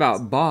talking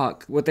about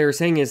Bach, what they were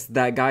saying is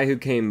that guy who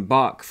came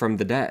Bach from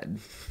the dead.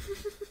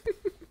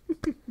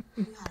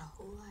 You got a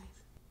whole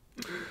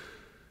life.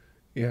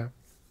 Yeah.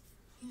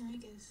 Yeah, I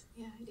guess.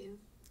 Yeah, I do.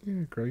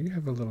 Yeah, girl, you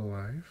have a little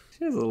life.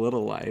 She has a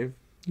little life.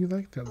 You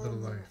like that little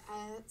life.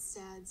 That's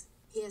sad.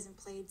 He hasn't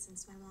played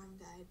since my mom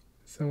died.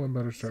 Someone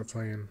better start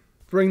playing.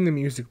 Bring the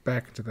music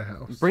back into the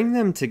house. Bring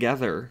them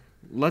together.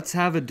 Let's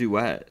have a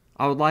duet.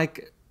 I would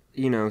like,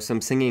 you know,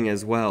 some singing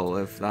as well,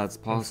 if that's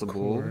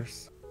possible. Of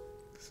course.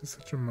 This is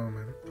such a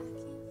moment.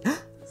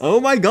 Oh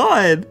my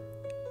god!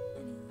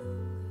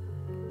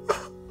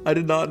 I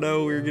did not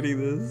know we were getting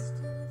this.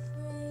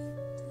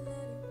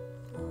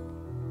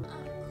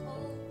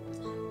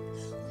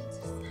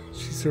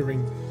 She's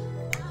serving.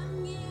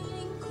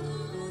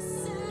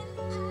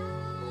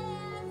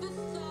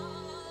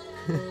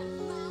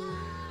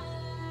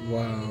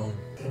 Wow.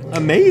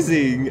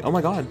 Amazing! Oh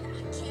my god.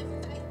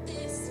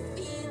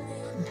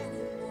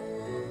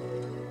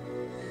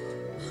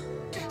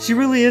 She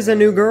really is a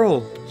new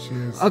girl. She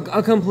is.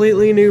 A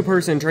completely new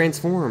person,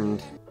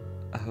 transformed.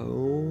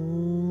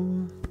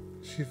 Oh.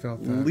 She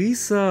felt that.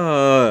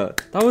 Lisa!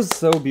 That was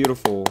so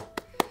beautiful.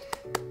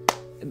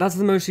 That's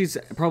the most she's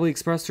probably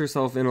expressed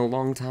herself in a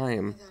long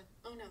time.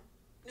 Oh no.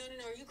 No,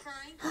 are you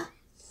crying?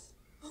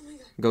 Oh my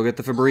god. Go get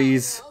the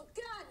Febreze. Oh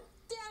god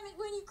damn it,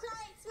 when you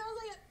cry it smells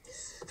like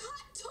a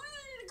hot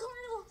toilet at a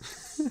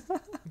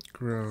carnival.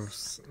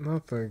 Gross.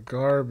 Not the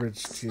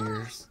garbage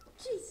tears.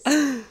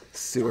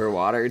 Sewer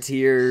water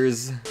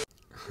tears.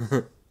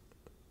 That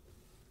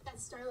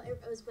Starlight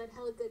Rosebud,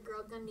 hella good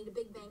girl, gonna need a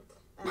big bank.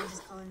 I was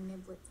just calling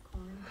Niblets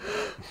corn.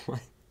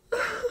 What?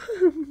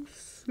 I'm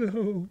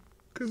so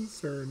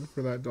concerned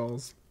for that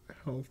doll's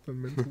health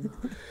and mental.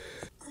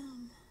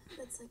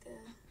 That's like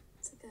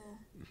a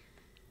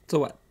So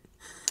what?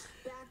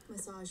 back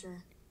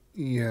massager.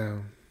 Yeah,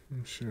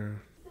 I'm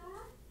sure.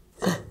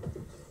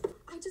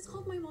 I just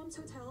called my mom's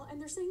hotel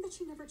and they're saying that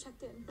she never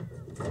checked in.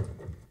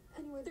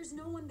 Anyway, there's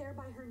no one there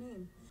by her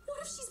name. What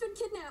if she's been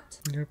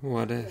kidnapped? Yep.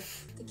 What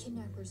if? The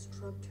kidnappers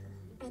drugged her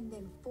and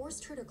then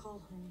forced her to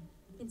call home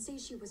and say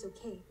she was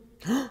okay.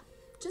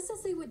 Just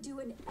as they would do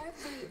in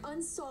every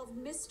unsolved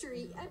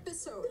mystery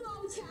episode.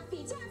 No,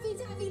 Taffy,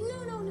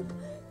 no.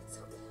 It's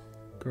okay.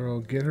 Girl,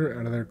 get her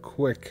out of there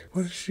quick.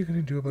 What is she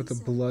gonna do about the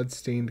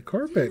blood-stained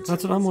carpet?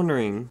 That's what I'm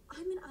wondering.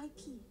 I'm an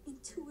IP,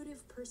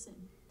 intuitive person.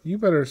 You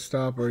better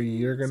stop or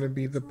you're gonna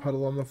be the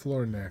puddle on the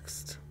floor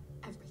next.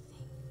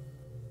 Everything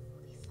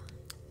will be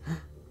fine.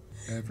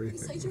 Lisa,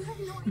 Everything. you have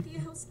no idea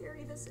how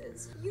scary this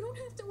is. You don't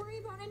have to worry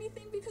about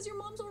anything because your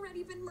mom's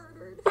already been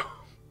murdered. You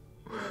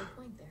have a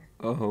point there.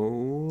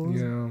 Oh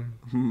Yeah.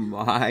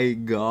 my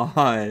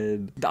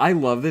god. I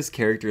love this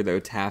character though,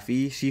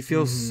 Taffy. She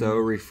feels so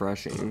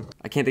refreshing.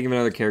 I can't think of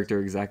another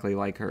character exactly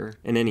like her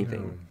in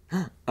anything.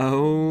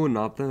 Oh,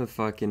 not the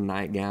fucking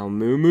nightgown.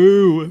 Moo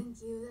moo.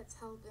 Thank you, that's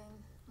helping.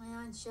 My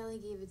Aunt Shelley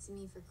gave it to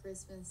me for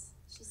Christmas.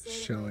 She said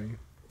Shelley.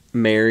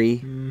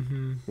 Mary.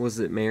 Mm-hmm. Was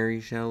it Mary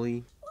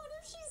Shelley? What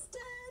if she's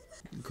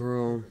dead?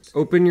 Girl,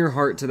 open your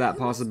heart to that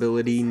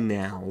possibility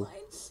now.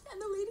 And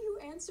the lady who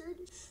answered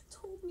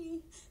told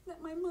me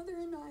that my mother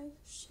and I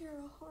share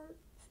a heart,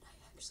 and I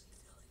actually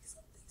feel like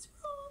something's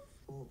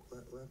wrong.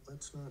 Well,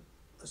 let's not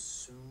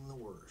assume the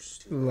worst.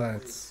 first.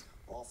 Let's.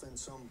 Off in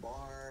some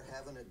bar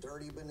having a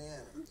dirty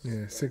banana.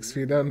 Yeah, 6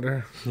 feet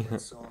under.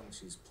 What song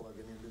she's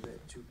plugging into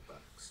that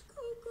jukebox?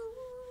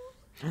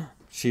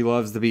 She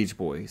loves the Beach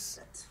Boys.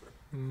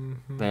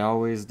 Mm-hmm. They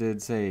always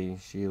did say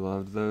she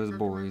loved those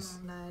boys.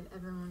 After my mom died,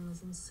 everyone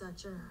was in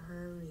such a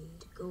hurry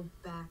to go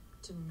back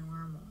to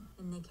normal.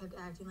 And they kept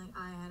acting like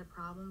I had a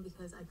problem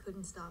because I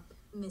couldn't stop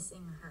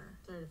missing her.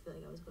 Started to feel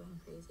like I was going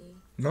crazy.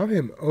 Not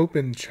him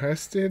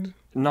open-chested.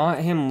 Not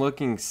him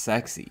looking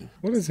sexy.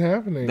 What is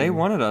happening? They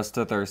wanted us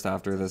to thirst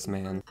after this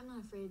man. I'm not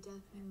afraid of death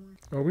anymore.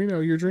 Oh, we know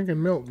you're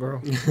drinking milk,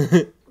 girl.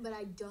 But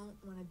I don't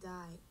want to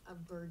die a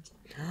virgin.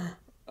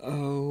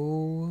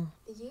 Oh,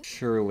 Did you?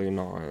 surely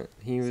not.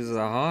 He was a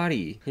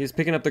hottie. He was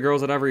picking up the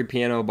girls at every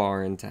piano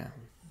bar in town.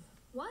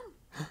 One.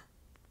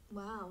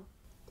 Wow.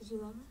 Did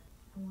you love her?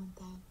 I want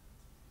that.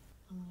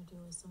 I want to do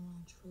it with someone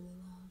I truly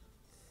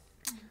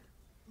love.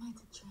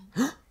 Michael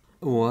Trent.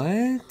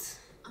 What?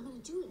 I'm gonna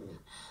do it.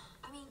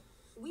 I mean,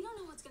 we don't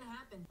know what's gonna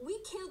happen. We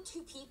killed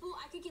 2 people.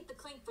 I could get the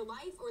clank for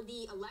life or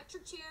the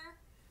electric chair.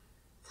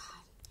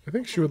 God. I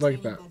think she would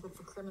like that.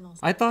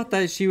 I thought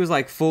that she was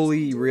like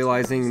fully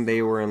realizing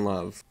they were in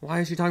love. Why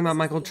is she talking about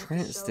Michael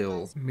Trent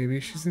still? Maybe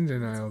she's in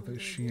denial that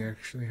she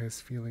actually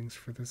has feelings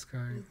for this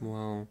guy.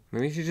 Well,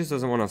 maybe she just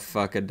doesn't want to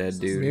fuck a dead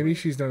dude. Maybe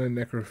she's not a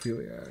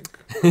necrophiliac.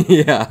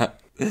 Yeah.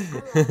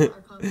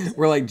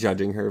 We're like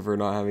judging her for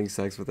not having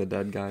sex with a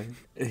dead guy.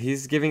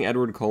 He's giving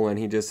Edward Cullen.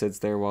 He just sits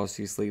there while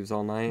she sleeps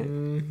all night.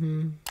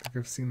 Mm-hmm. I think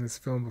I've seen this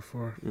film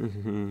before.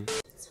 Mm-hmm.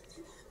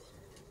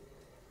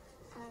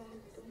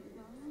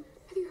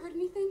 Have you heard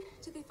anything?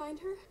 Did they find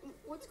her?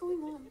 What's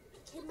going on?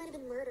 The kid might have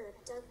been murdered.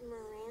 Doug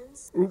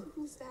Moran's.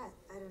 Who's that?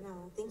 I don't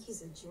know. I think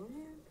he's a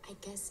junior. I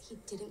guess he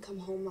didn't come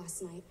home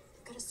last night.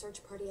 They've got a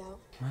search party out.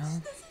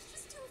 Well, This is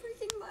just too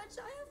freaking much.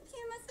 I have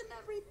PMS and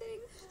everything.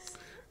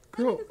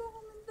 Girl,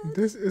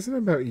 this isn't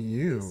about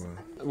you.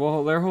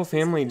 well, their whole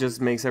family just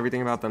makes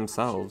everything about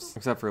themselves,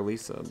 except for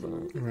Lisa.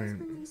 But Right.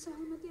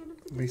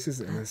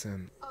 Lisa's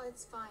innocent. Oh,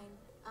 it's fine.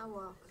 I'll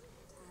walk.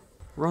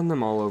 run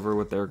them all over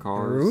with their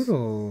cars.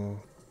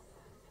 Brutal.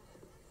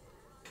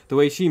 The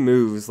way she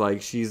moves,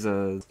 like she's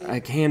a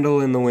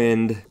candle in the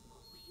wind.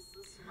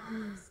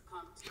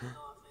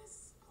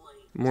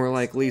 More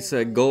like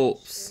Lisa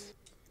gulps.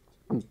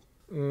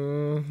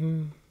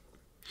 Mm-hmm.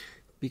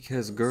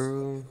 Because,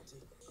 girl,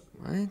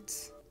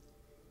 what?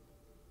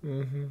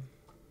 Mm-hmm.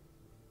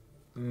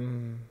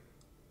 Mm.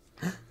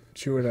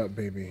 Chew it up,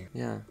 baby.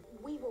 Yeah.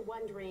 We were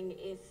wondering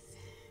if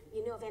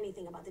you know of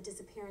anything about the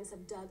disappearance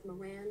of Doug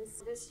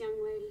Moran's. This young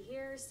lady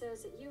here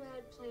says that you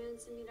had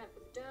plans to meet up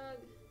with Doug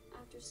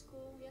after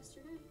school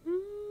yesterday.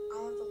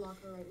 I have the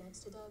locker right next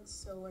to Doug's,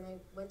 so when I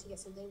went to get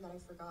something that I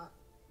forgot,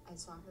 I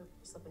saw her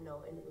slip a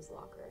note into his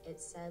locker. It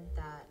said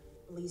that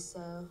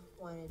Lisa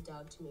wanted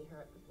Doug to meet her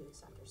at the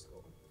police after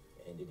school.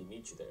 And did he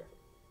meet you there?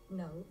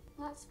 No.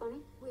 Well, that's funny.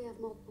 We have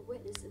multiple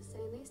witnesses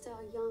saying they saw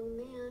a young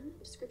man,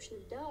 description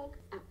of Doug,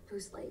 at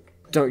Goose Lake.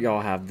 Don't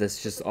y'all have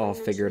this just all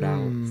figured out?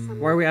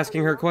 Why are we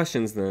asking her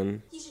questions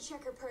then? You should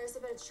check her purse.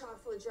 I bet it's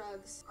chock full of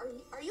drugs.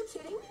 Are you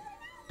kidding me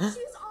right now?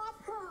 She's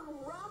off her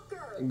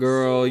rocker.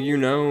 Girl, you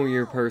know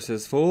your purse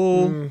is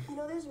full. You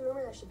know, there's a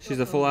rumor that she She's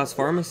a full-ass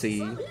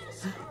pharmacy.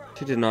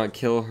 She did not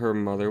kill her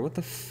mother. What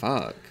the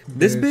fuck?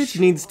 This bitch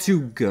needs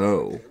to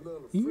go.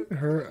 Eat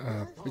her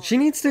up. She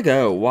needs to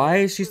go. Why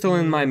is she still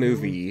in my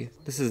movie?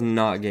 This is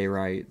not gay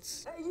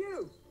rights. Hey,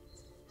 you!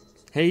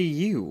 Hey,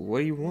 you. What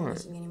do you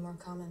want? Any more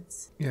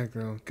comments? Yeah,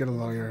 girl. Get a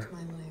lawyer.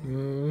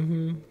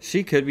 Mm-hmm.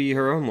 She could be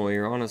her own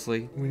lawyer,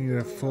 honestly. We need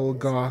a full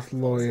goth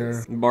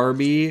lawyer.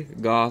 Barbie,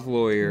 goth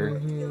lawyer.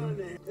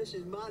 This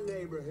is my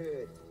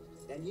neighborhood,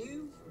 and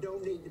you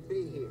don't need to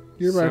be here.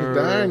 You're about to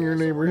die in your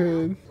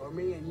neighborhood. Or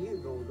me and you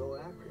gonna go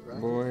after it,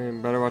 right?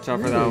 Boy, better watch out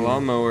for that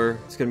lawnmower.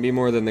 It's gonna be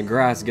more than the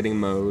grass getting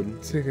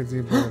mowed. Take a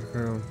deep breath,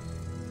 girl.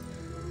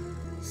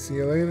 See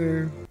you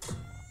later.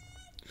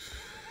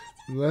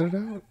 Let it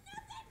out.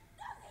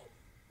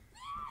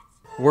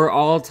 We're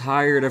all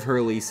tired of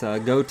her, Lisa.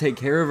 Go take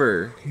care of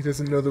her. He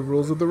doesn't know the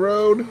rules of the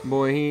road.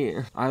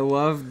 Boy, I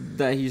love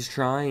that he's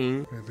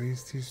trying. At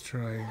least he's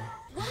trying.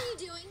 What are you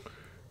doing?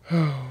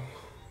 Oh.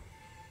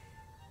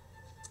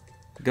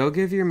 Go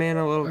give your man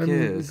a little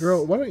kiss.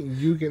 Girl, why don't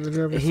you get in the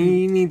driver's seat?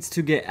 He needs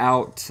to get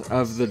out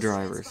of the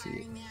driver's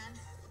seat.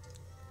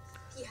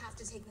 You have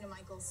to take me to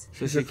Michael's. So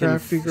She's a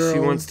crafty girl. She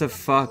wants to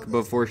fuck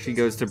before she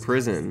goes to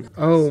prison.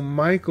 Oh,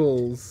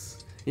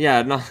 Michael's.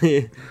 Yeah, not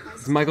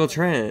it's Michael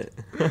Trent.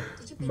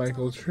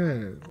 Michael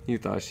Trent. You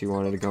thought she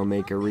wanted to go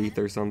make a wreath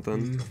or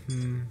something.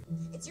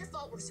 Mm-hmm. It's your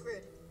fault we're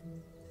screwed.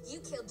 You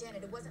killed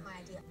Janet. It wasn't my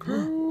idea.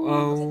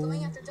 Oh. Okay,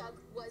 going after Doug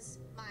was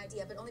my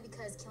idea, but only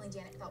because killing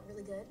Janet felt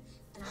really good,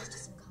 and I was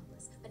just an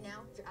accomplice. But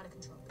now you're out of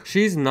control.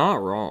 She's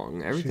not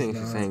wrong. Everything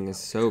she's saying is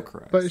so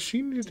correct. But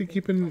she needed to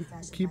keep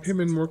him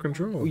in more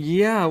control.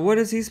 Yeah, what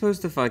is he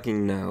supposed to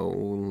fucking know,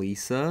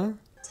 Lisa?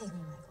 Take me,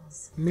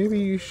 Michaels. Maybe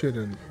you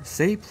shouldn't.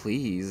 Say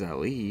please, at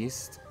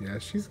least. Yeah,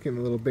 she's getting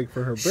a little big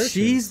for her britches.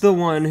 She's the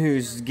one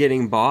who's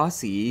getting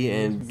bossy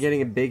and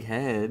getting a big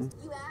head.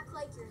 You act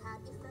like you're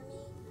happy for me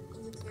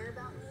and you care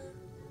about me,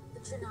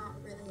 but you're not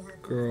really. really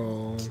had.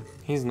 Girl.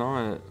 He's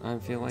not. I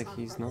feel like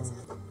he's not.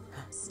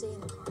 Stay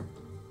in the car.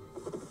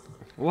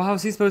 Well,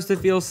 how's he supposed to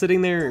feel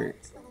sitting there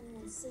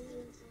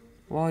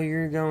while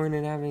you're going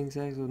and having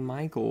sex with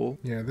Michael?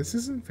 Yeah, this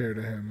isn't fair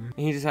to him.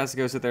 He just has to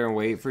go sit there and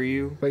wait for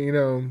you. But you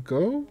know,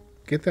 go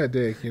get that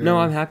dick. You know? No,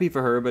 I'm happy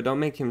for her, but don't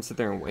make him sit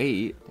there and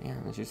wait.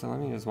 Damn, she said, let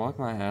me just walk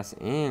my ass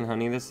in,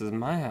 honey. This is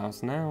my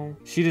house now.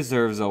 She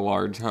deserves a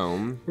large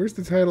home. Where's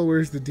the title?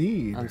 Where's the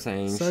deed? I'm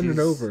saying sign it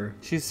over.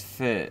 She's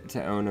fit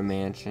to own a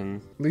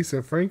mansion.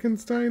 Lisa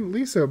Frankenstein?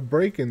 Lisa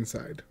break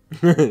inside.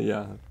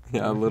 Yeah,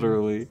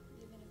 literally.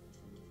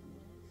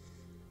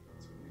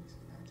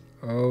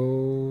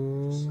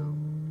 Oh. So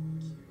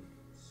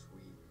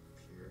sweet,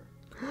 pure.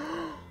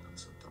 I'm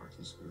so dark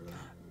and screwed up.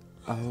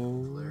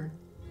 Oh. Blair.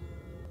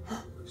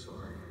 I'm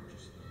sorry.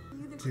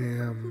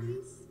 Damn.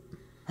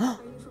 Are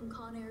you from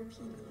Con Air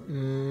PD?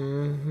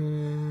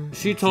 Mm-hmm.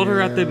 She told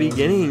her at the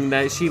beginning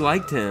that she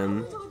liked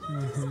him.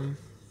 Mm-hmm.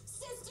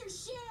 Sister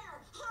share,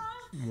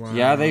 huh? Wow.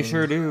 Yeah, they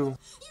sure do. You knew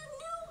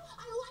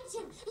I liked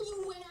him, and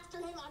you went after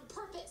him on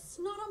purpose.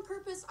 Not on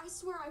purpose. I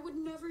swear I would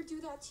never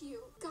do that to you.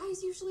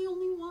 Guys usually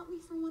only want me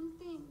for one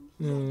thing.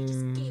 Yeah, you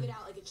just gave it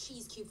out like a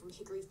cheese cube from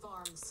Hickory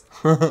Farms.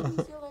 Made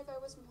me feel like I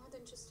was more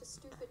than just a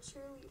stupid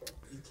cheerleader.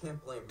 You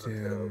can't blame her,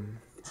 kiddo. Damn.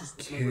 It just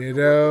was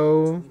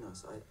Kiddo. never between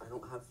us. I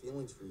don't have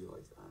feelings for you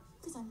like that.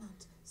 Because I'm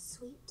not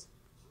sweet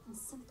and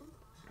simple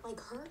like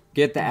her.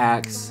 Get the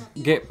axe.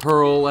 Get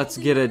Pearl. Let's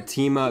get a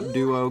team up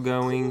duo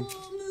going.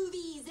 Cool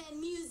movies and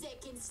music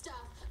and stuff,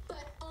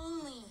 but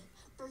only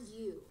for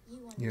you. You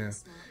want to be Yeah. a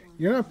smart one.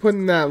 You're not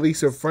putting that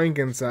Lisa Frank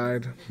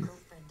inside.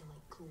 Girlfriend to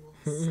like cool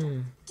stuff.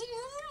 Do you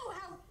know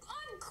how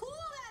uncool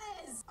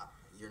that is?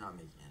 You're not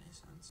making any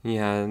sense.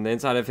 Yeah, and the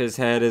inside of his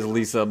head is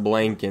Lisa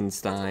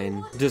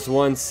Blankenstein. Just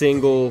one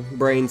single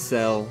brain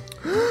cell.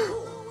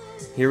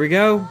 Here we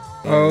go.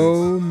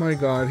 Oh my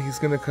god, he's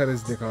gonna cut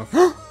his dick off.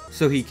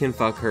 So he can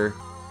fuck her.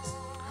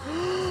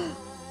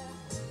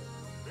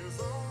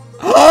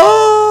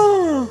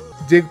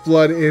 Dick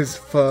blood is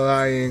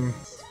flying.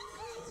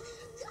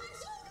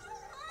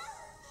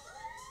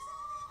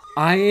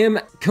 I am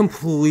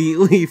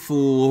completely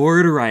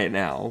floored right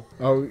now.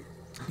 Oh,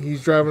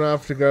 he's driving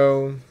off to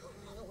go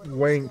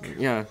wank.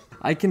 Yeah,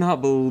 I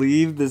cannot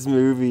believe this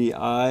movie.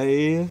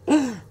 Whoa.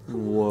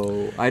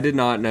 I did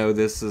not know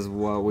this is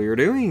what we were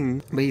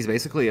doing. But he's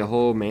basically a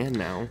whole man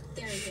now.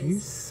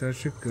 She's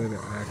such a good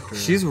actor.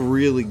 She's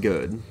really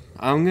good.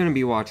 I'm gonna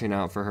be watching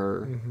out for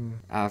her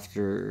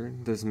after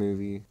this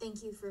movie.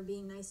 Thank you for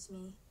being nice to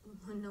me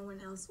when no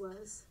one else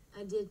was.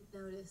 I did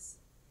notice.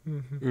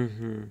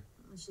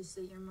 It's just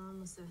that your mom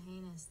was so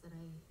heinous that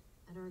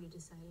I'd already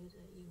decided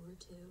that you were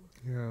too.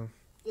 Yeah.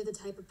 You're the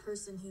type of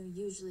person who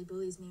usually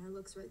bullies me or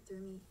looks right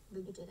through me,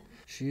 but you didn't.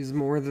 She's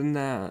more than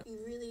that. You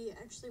really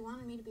actually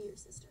wanted me to be your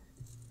sister.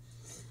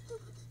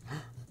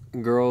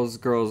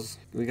 Girls,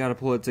 we gotta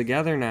pull it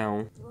together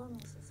now. You are my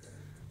sister.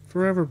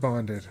 Forever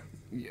bonded.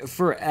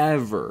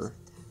 Forever.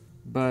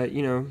 But,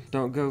 you know,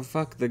 don't go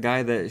fuck the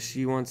guy that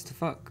she wants to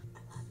fuck.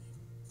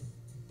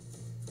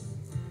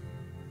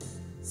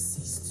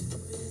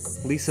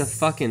 Lisa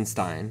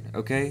Frankenstein,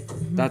 okay?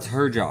 That's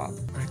her job.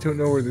 I don't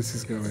know where this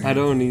is going. I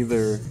don't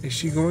either. Is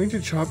she going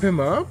to chop him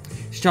up?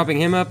 She's chopping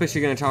him up. Is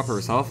she gonna chop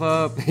herself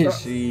up?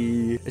 Is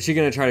she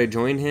gonna try to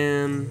join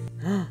him?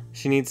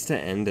 She needs to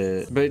end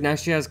it. But now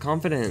she has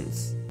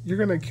confidence. You're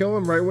gonna kill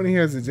him right when he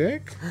has a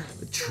dick?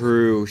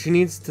 True. She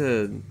needs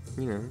to,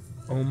 you know.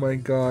 Oh my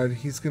god,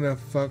 he's gonna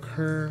fuck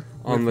her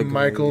On with the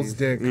Michael's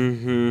grave.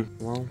 dick.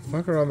 Well,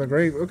 fuck her on the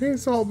grave. Okay,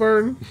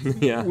 Saltburn.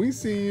 Yeah. We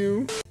see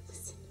you.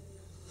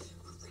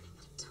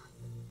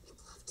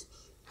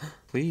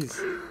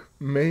 Please.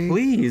 Make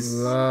Please.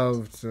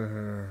 love to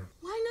her.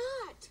 Why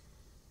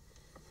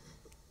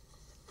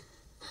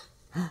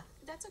not?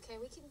 That's okay.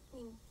 We can. I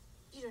mean,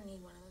 you don't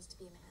need one of those to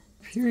be a man.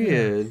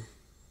 Period.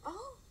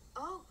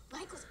 Oh,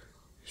 Michael's.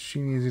 She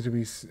needed to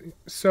be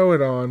sew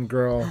it on,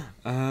 girl.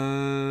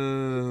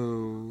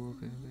 Oh.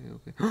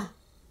 Okay.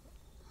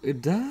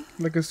 It does?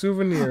 Like a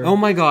souvenir. Oh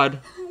my god.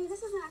 Hey,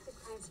 this is an act of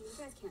crime, so you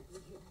guys can't be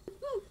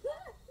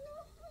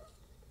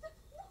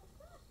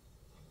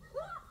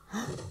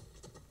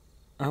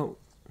Oh.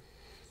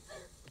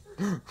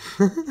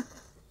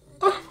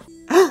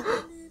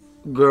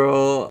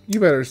 Girl. You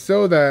better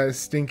sew that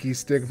stinky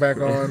stick back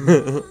on.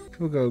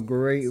 She'll go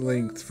great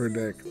lengths for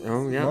dick.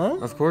 Oh, yeah, Huh?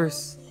 of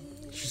course.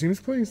 She seems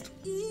pleased.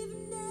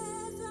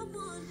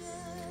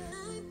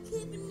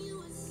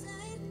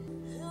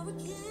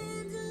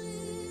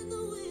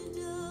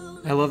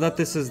 I love that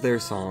this is their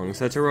song.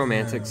 Such a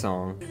romantic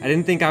song. I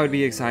didn't think I would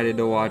be excited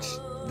to watch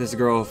this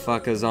girl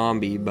fuck a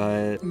zombie,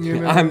 but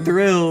You know. I'm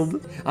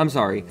thrilled. I'm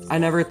sorry. I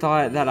never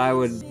thought that I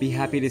would be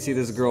happy to see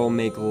this girl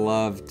make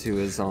love to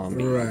a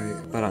zombie. Right.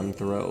 But I'm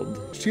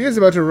thrilled. She is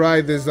about to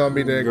ride this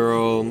zombie dick.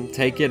 Girl,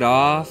 take it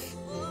off,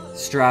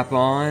 strap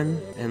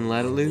on, and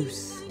let it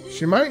loose.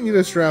 She might need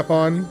a strap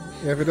on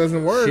if it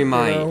doesn't work. She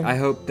might. You know. I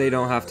hope they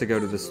don't have to go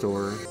to the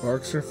store.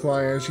 Sparks are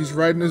flying. She's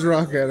riding his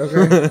rocket,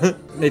 okay?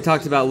 They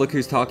talked about Look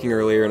Who's Talking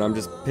earlier, and I'm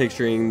just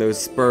picturing those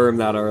sperm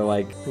that are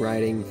like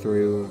riding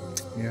through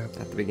Yeah.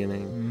 At the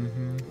beginning.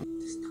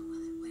 There's no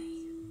other way.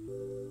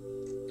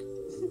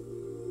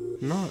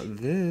 Not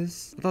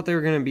this. I thought they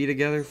were gonna be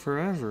together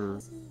forever.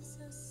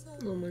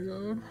 Oh my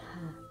god.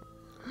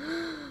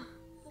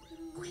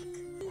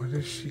 What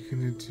is she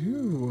gonna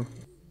do?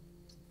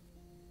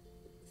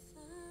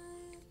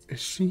 Is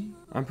she?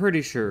 I'm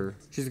pretty sure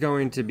she's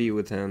going to be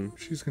with him.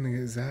 She's gonna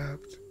get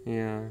zapped.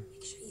 Yeah.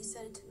 Make sure you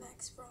send it to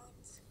Max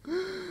Bronze.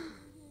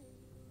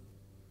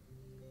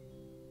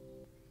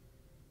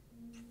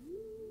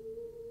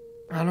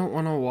 I don't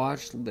want to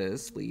watch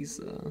this,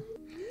 Lisa.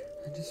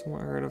 I just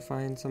want her to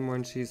find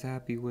someone she's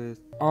happy with.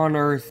 On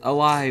Earth,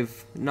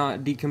 alive,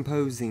 not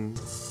decomposing.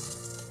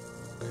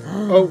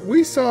 Oh,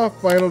 we saw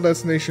Final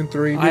Destination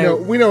 3.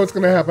 We know what's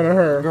gonna happen to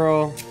her.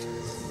 Girl.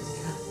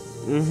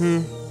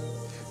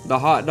 The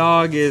hot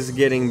dog is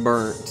getting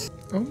burnt.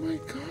 Oh my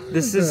god.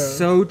 This is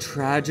so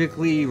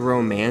tragically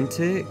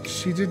romantic.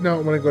 She did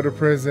not want to go to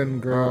prison,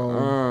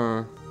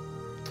 girl.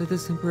 To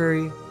this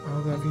temporary.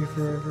 I'll love you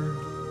forever.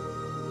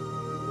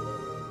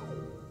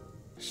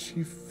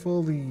 She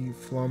fully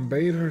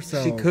flambéed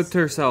herself. She cooked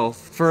herself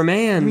for a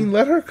man. I mean,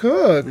 let her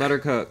cook. Let her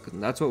cook.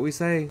 That's what we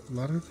say.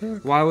 Let her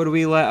cook. Why would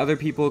we let other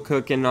people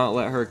cook and not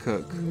let her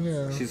cook?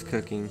 Yeah. She's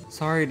cooking.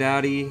 Sorry,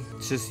 Daddy.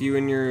 It's just you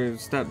and your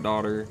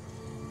stepdaughter.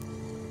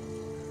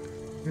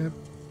 Yep.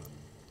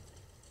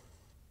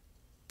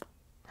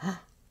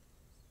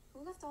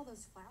 Who left all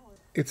those flowers?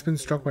 It's been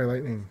struck by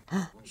lightning.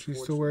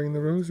 She's still wearing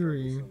the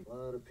rosary. A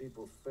lot of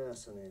people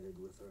fascinated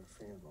with our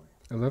family.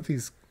 I love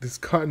this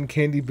cotton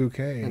candy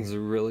bouquet. It's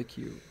really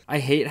cute. I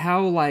hate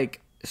how,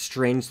 like,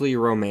 strangely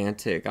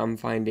romantic I'm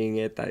finding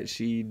it that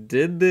she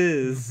did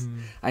this.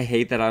 I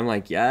hate that I'm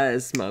like,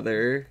 yes,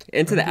 mother.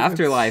 Into the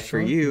afterlife for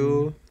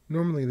you.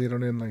 Normally they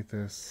don't end like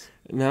this.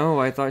 No,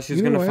 I thought she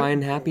was going to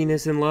find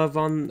happiness and love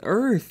on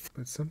Earth.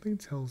 But something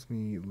tells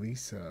me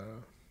Lisa,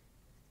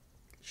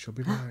 she'll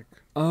be back.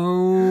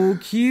 Oh,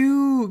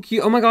 cute.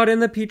 Cute. Oh my god,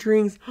 and the peach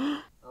rings.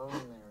 Oh,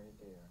 Mary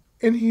dear.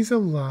 And he's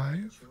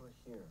alive. You were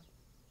here,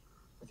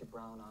 with your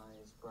brown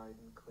eyes bright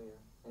and clear,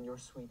 and your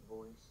sweet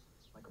voice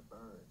like a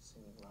bird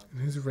singing loud.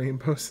 And his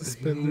rainbow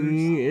suspenders.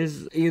 He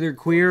is either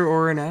queer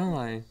or an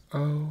ally.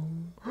 Oh.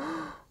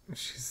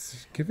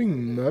 She's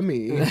giving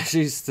mummy.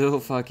 She's still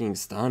fucking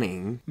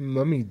stunning.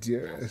 Mummy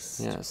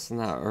dearest. Yes, in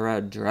that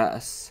red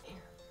dress.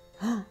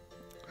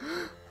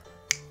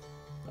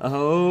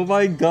 Oh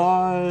my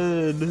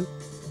god.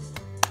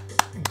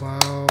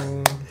 Wow.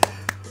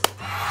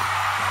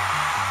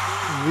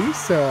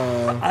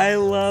 Lisa. I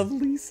love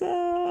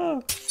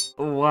Lisa.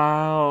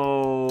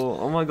 Wow.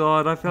 Oh my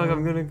god, I feel like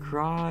I'm gonna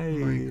cry.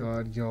 Oh my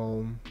god,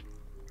 y'all.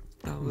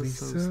 That was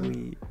Lisa, so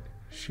sweet.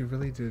 She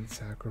really did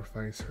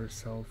sacrifice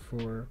herself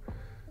for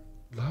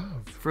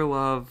love. For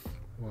love.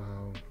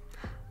 Wow.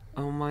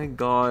 Oh my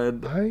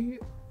god. I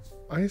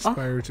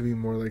aspire to be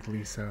more like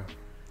Lisa.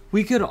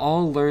 We could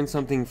all learn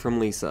something from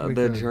Lisa. We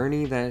The could.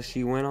 journey that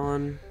she went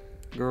on,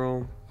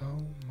 girl.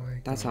 Oh my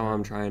god. That's how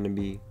I'm trying to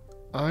be.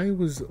 I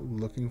was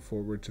looking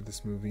forward to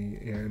this movie,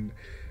 and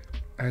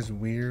as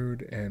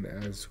weird and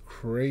as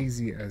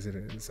crazy as it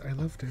is, I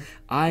loved it.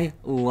 I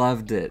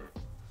loved it.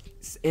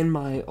 In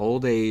my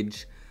old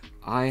age,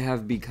 I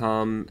have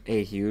become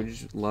a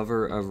huge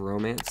lover of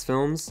romance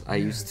films. I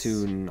used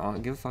to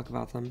not give a fuck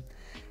about them.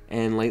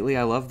 And lately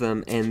I love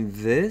them. And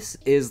this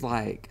is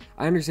like,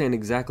 I understand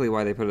exactly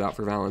why they put it out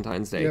for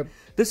Valentine's Day. Yep.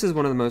 This is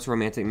one of the most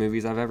romantic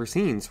movies I've ever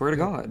seen. Swear to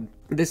God.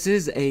 This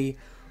is a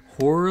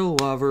horror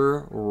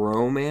lover,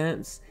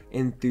 romance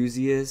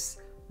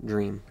enthusiast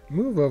dream.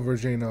 Move over,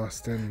 Jane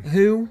Austen.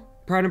 Who?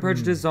 Pride and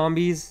Prejudice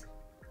Zombies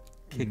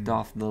kicked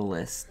off the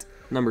list.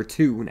 Number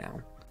 2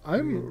 now.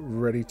 I'm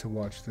ready to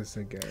watch this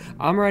again.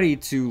 I'm ready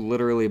to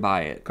literally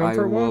buy it.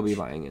 Comfort I will watch? be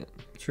buying it.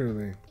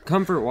 Truly.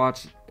 Comfort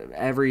watch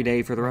every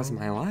day for the rest of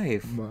my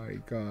life. My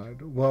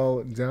god.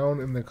 Well,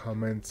 down in the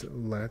comments,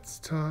 let's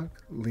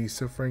talk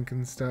Lisa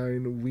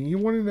Frankenstein. We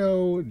want to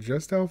know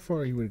just how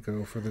far you would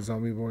go for the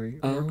zombie boy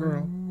or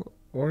girl.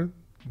 Or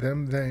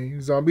them, they.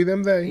 Zombie,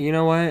 them, they. You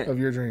know what? Of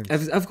your dreams.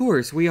 Of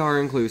course, we are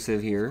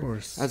inclusive here. Of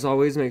course. As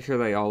always, make sure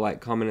that y'all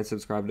like, comment, and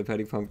subscribe to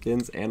Petty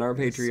Pumpkins and our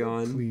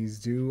Patreon. Please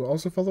do.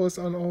 Also follow us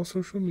on all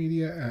social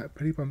media at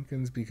Petty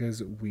Pumpkins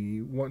because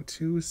we want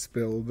to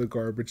spill the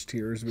garbage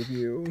tears with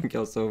you. Thank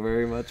y'all so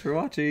very much for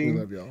watching. We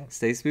love y'all.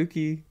 Stay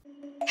spooky.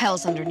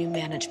 Hell's under new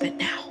management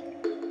now.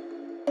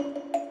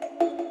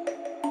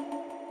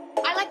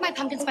 I like my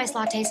pumpkin spice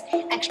lattes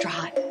extra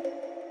hot.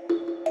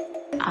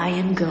 I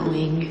am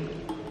going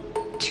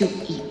to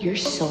eat your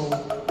soul.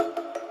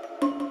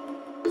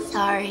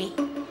 Sorry,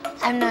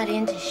 I'm not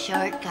into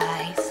short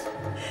guys.